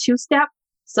 I have a 2-step.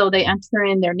 So they enter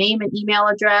in their name and email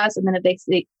address. And then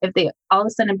if they all of a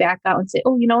sudden back out and say,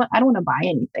 oh, you know what? I don't want to buy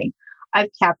anything. I've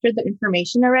captured the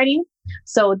information already.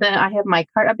 So then I have my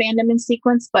cart abandonment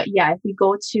sequence. But yeah, if we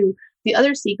go to the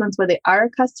other sequence where they are a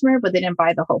customer, but they didn't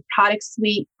buy the whole product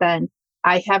suite, then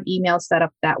I have emails set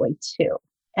up that way too.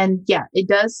 And yeah, it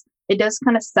does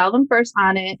kind of sell them first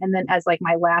on it. And then as like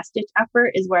my last ditch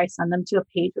effort is where I send them to a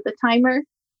page with a timer.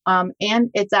 And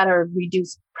it's at a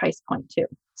reduced price point too.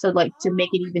 So like to make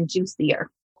it even juicier.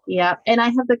 Yeah. And I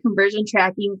have the conversion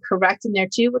tracking correct in there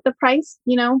too with the price,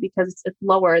 because it's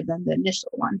lower than the initial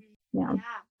one. Yeah.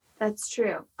 That's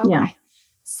true. Okay. Yeah.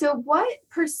 So what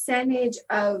percentage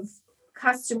of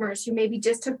customers who maybe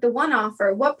just took the one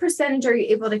offer, what percentage are you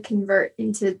able to convert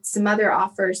into some other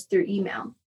offers through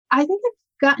email? I think I've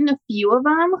gotten a few of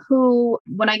them who,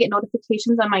 when I get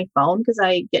notifications on my phone, because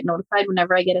I get notified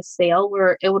whenever I get a sale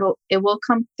where it will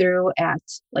come through at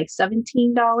like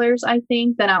 $17, I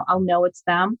think, then I'll know it's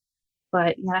them.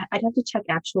 But yeah, I'd have to check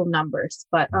actual numbers.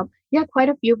 But yeah, quite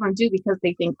a few of them do because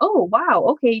they think, oh, wow,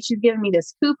 okay, she's giving me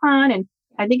this coupon. And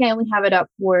I think I only have it up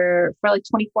for like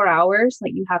 24 hours.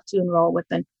 Like you have to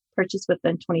purchase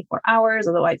within 24 hours.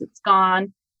 Otherwise it's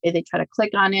gone. If they try to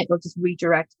click on it, it'll just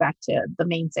redirect back to the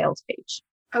main sales page.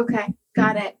 Okay.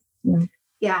 Got it.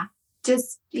 Yeah.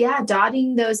 Just,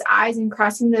 dotting those I's and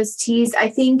crossing those T's. I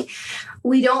think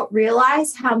we don't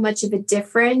realize how much of a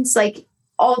difference, like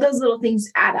all those little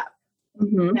things add up.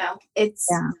 It's,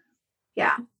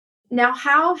 Now,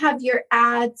 how have your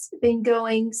ads been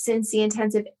going since the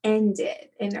intensive ended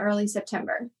in early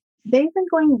September? They've been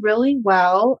going really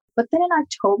well, but then in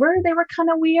October, they were kind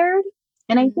of weird.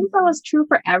 And I think that was true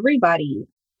for everybody.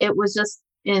 It was just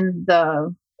in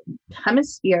the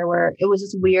hemisphere where it was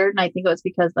just weird. And I think it was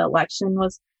because the election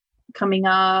was coming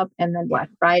up and then Black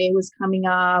Friday was coming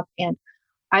up. And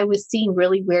I was seeing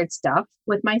really weird stuff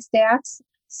with my stats.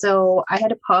 So I had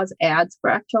to pause ads for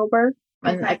October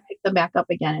and I picked them back up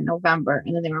again in November.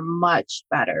 And then they were much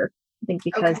better. I think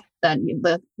because then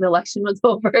the election was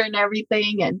over and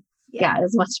everything. And it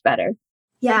was much better.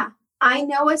 Yeah. I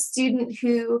know a student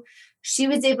who she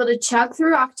was able to chug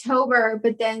through October,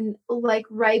 but then like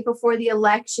right before the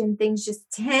election, things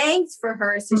just tanked for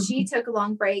her. So she took a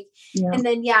long break. And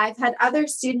then, I've had other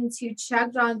students who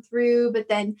chugged on through, but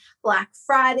then Black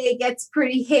Friday gets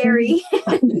pretty hairy.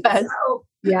 And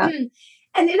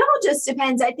it all just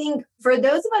depends. I think for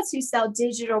those of us who sell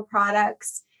digital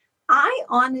products, I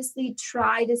honestly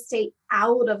try to stay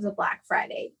out of the Black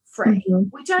Friday fray,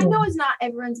 which I know is not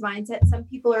everyone's mindset. Some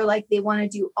people are like, they want to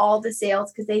do all the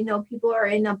sales because they know people are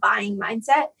in a buying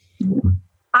mindset.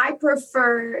 I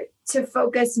prefer to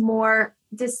focus more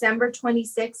December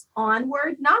 26th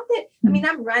onward. Not that,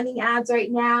 I'm running ads right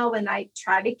now and I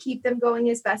try to keep them going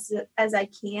as best as I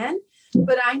can.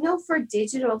 But I know for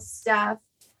digital stuff,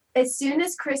 as soon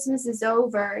as Christmas is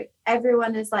over,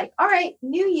 everyone is like, all right,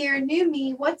 new year, new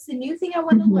me. What's the new thing I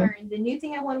want to learn? The new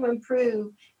thing I want to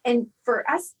improve. And for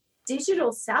us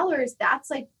digital sellers,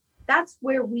 that's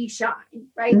where we shine,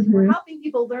 right? Like we're helping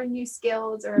people learn new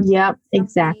skills or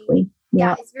exactly.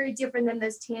 Yeah, it's very different than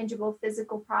those tangible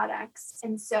physical products.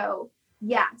 And so,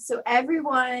 so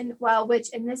everyone,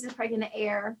 and this is probably going to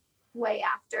air way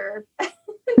after that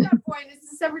point. It's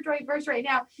December 21st right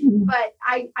now. But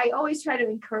I always try to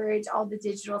encourage all the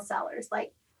digital sellers,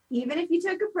 like, even if you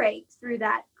took a break through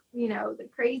that, the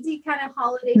crazy kind of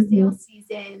holiday sales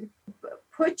season,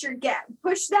 push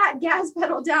that gas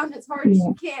pedal down as hard as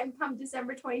you can come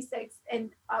December 26th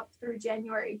and up through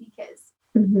January, because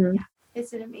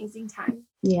it's an amazing time.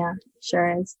 Yeah,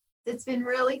 sure is. It's been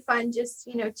really fun just,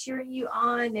 cheering you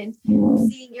on and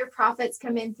seeing your profits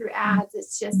come in through ads.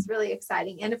 It's just really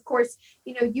exciting. And of course,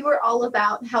 you are all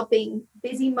about helping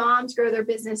busy moms grow their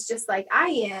business just like I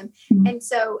am. And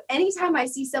so anytime I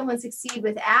see someone succeed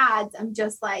with ads, I'm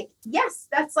just like, yes,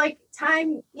 that's like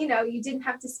time, you didn't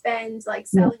have to spend like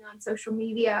selling on social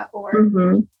media or,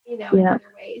 in other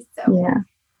ways. So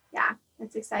yeah,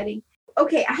 that's exciting.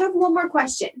 Okay, I have one more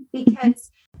question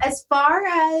because As far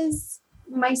as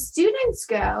my students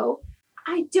go,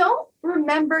 I don't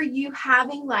remember you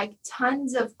having like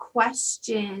tons of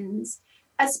questions,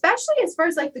 especially as far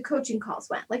as like the coaching calls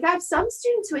went. Like I have some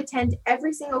students who attend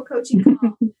every single coaching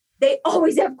call. They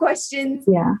always have questions.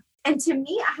 Yeah. And to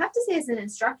me, I have to say as an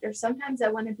instructor, sometimes I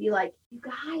want to be like, you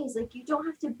guys, like you don't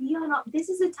have to be on this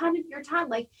is a ton of your time.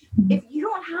 Like if you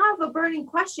don't have a burning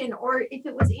question or if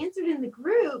it was answered in the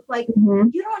group, like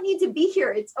you don't need to be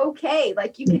here. It's okay.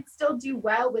 Like you can still do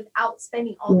well without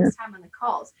spending all this time on the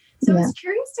calls. So I was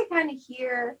curious to kind of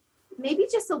hear maybe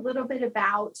just a little bit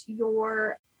about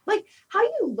your, like how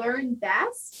you learn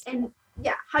best and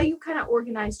how you kind of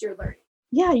organized your learning.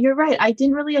 Yeah, you're right. I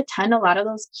didn't really attend a lot of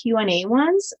those Q&A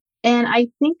ones. And I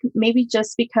think maybe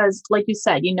just because, like you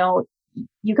said, you know,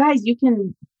 you guys, you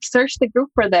can search the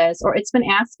group for this, or it's been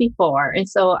asked before. And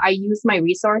so I used my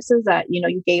resources that, you know,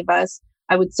 you gave us.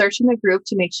 I would search in the group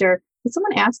to make sure, did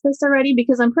someone ask this already?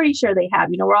 Because I'm pretty sure they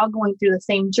have. You know, we're all going through the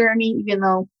same journey, even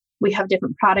though we have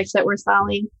different products that we're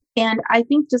selling. And I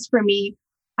think just for me,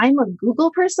 I'm a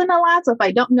Google person a lot. So if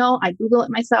I don't know, I Google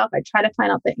it myself. I try to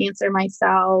find out the answer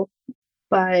myself.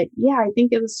 But yeah, I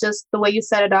think it was just the way you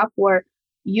set it up where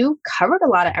you covered a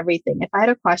lot of everything. If I had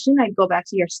a question, I'd go back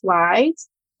to your slides,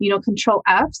 you know, Control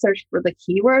F, search for the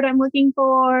keyword I'm looking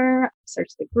for,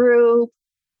 search the group.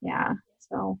 Yeah.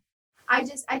 So I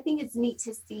think it's neat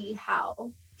to see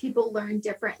how people learn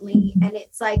differently. And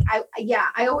it's like,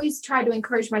 I always try to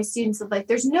encourage my students of like,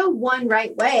 there's no one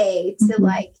right way to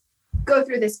like go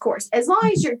through this course. As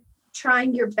long as you're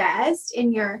trying your best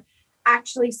and you're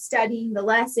actually studying the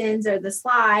lessons or the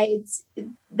slides,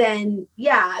 then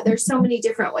there's so many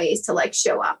different ways to like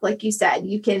show up. Like you said,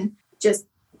 you can just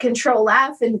Control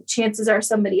F and chances are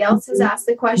somebody else has asked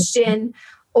the question,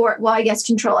 or I guess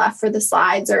Control F for the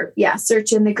slides, or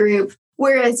search in the group.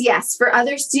 Whereas for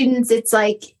other students, it's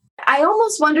like, I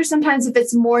almost wonder sometimes if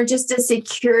it's more just a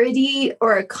security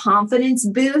or a confidence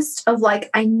boost of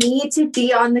like, I need to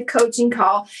be on the coaching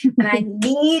call and I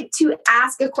need to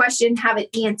ask a question, have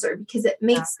it answered, because it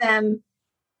makes them,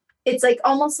 it's like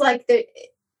almost like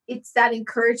it's that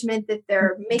encouragement that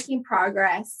they're making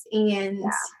progress and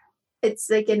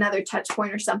it's like another touch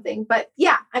point or something. But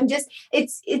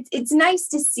it's nice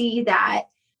to see that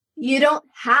you don't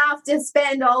have to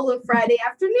spend all of Friday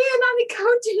afternoon on a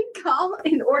coaching call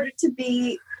in order to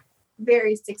be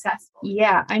very successful.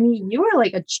 Yeah. I mean, you were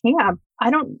like a champ.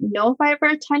 I don't know if I ever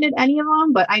attended any of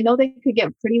them, but I know they could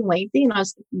get pretty lengthy. And I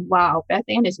was like, wow, Beth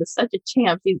Ann is just such a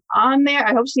champ. She's on there.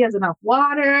 I hope she has enough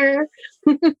water.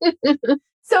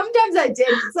 Sometimes I did.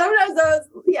 Sometimes I was,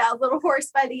 a little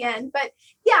hoarse by the end. But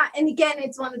and again,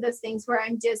 it's one of those things where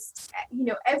I'm just,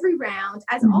 every round,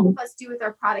 as all of us do with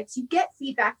our products, you get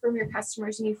feedback from your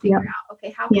customers and you figure out,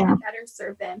 okay, how can I better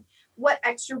serve them? What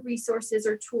extra resources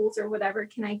or tools or whatever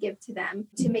can I give to them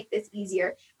to make this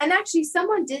easier? And actually,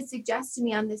 someone did suggest to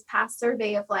me on this past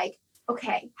survey of like,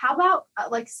 okay, how about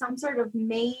like some sort of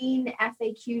main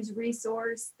FAQs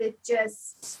resource that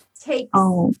just takes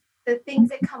the things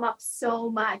that come up so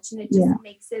much and it just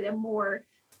makes it a more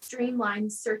streamlined,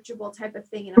 searchable type of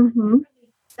thing. And I'm like,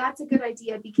 that's a good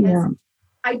idea because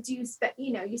I do spend,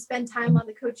 you spend time on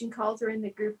the coaching calls or in the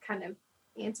group kind of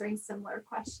answering similar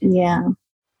questions. Yeah.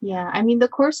 Yeah. I mean, the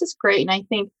course is great. And I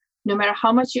think no matter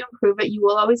how much you improve it, you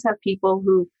will always have people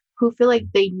who feel like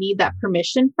they need that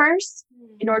permission first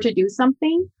in order to do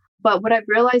something. But what I've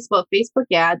realized about Facebook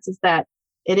ads is that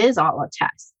it is all a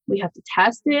test. We have to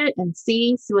test it and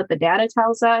see what the data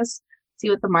tells us, see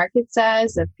what the market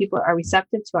says, if people are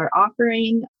receptive to our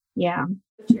offering. Yeah.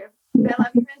 True. I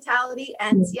love your mentality.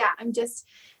 And I'm just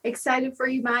excited for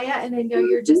you, Maya. And I know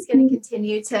you're just going to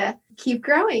continue to keep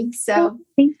growing. So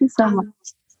thank you so much.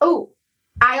 Oh,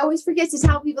 I always forget to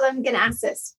tell people that I'm going to ask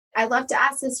this. I love to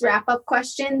ask this wrap up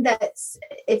question that's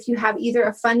if you have either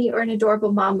a funny or an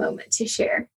adorable mom moment to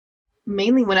share.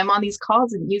 Mainly when I'm on these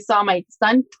calls and you saw my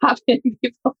son pop in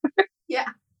before. Yeah.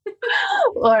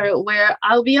 Or where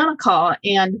I'll be on a call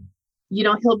and,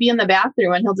 he'll be in the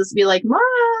bathroom and he'll just be like, Mom.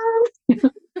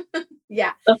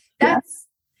 Yeah. That's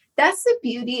the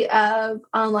beauty of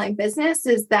online business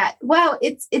is that,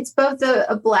 it's both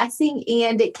a blessing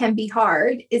and it can be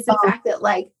hard is the fact that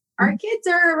like our kids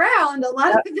are around a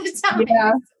lot of the time.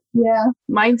 Yeah.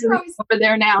 Mine's over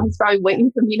there now. He's probably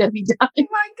waiting for me to be done. Come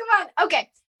on. Okay.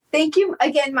 Thank you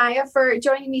again, Maya, for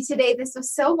joining me today. This was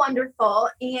so wonderful.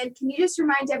 And can you just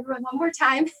remind everyone one more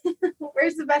time,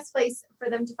 where's the best place for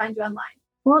them to find you online?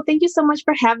 Well, thank you so much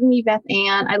for having me, Beth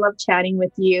Ann. I love chatting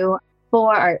with you.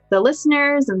 For the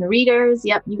listeners and the readers,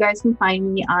 you guys can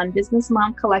find me on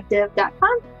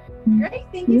businessmomcollective.com. Great.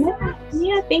 Thank you so much.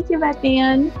 Yeah, thank you, Beth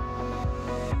Ann.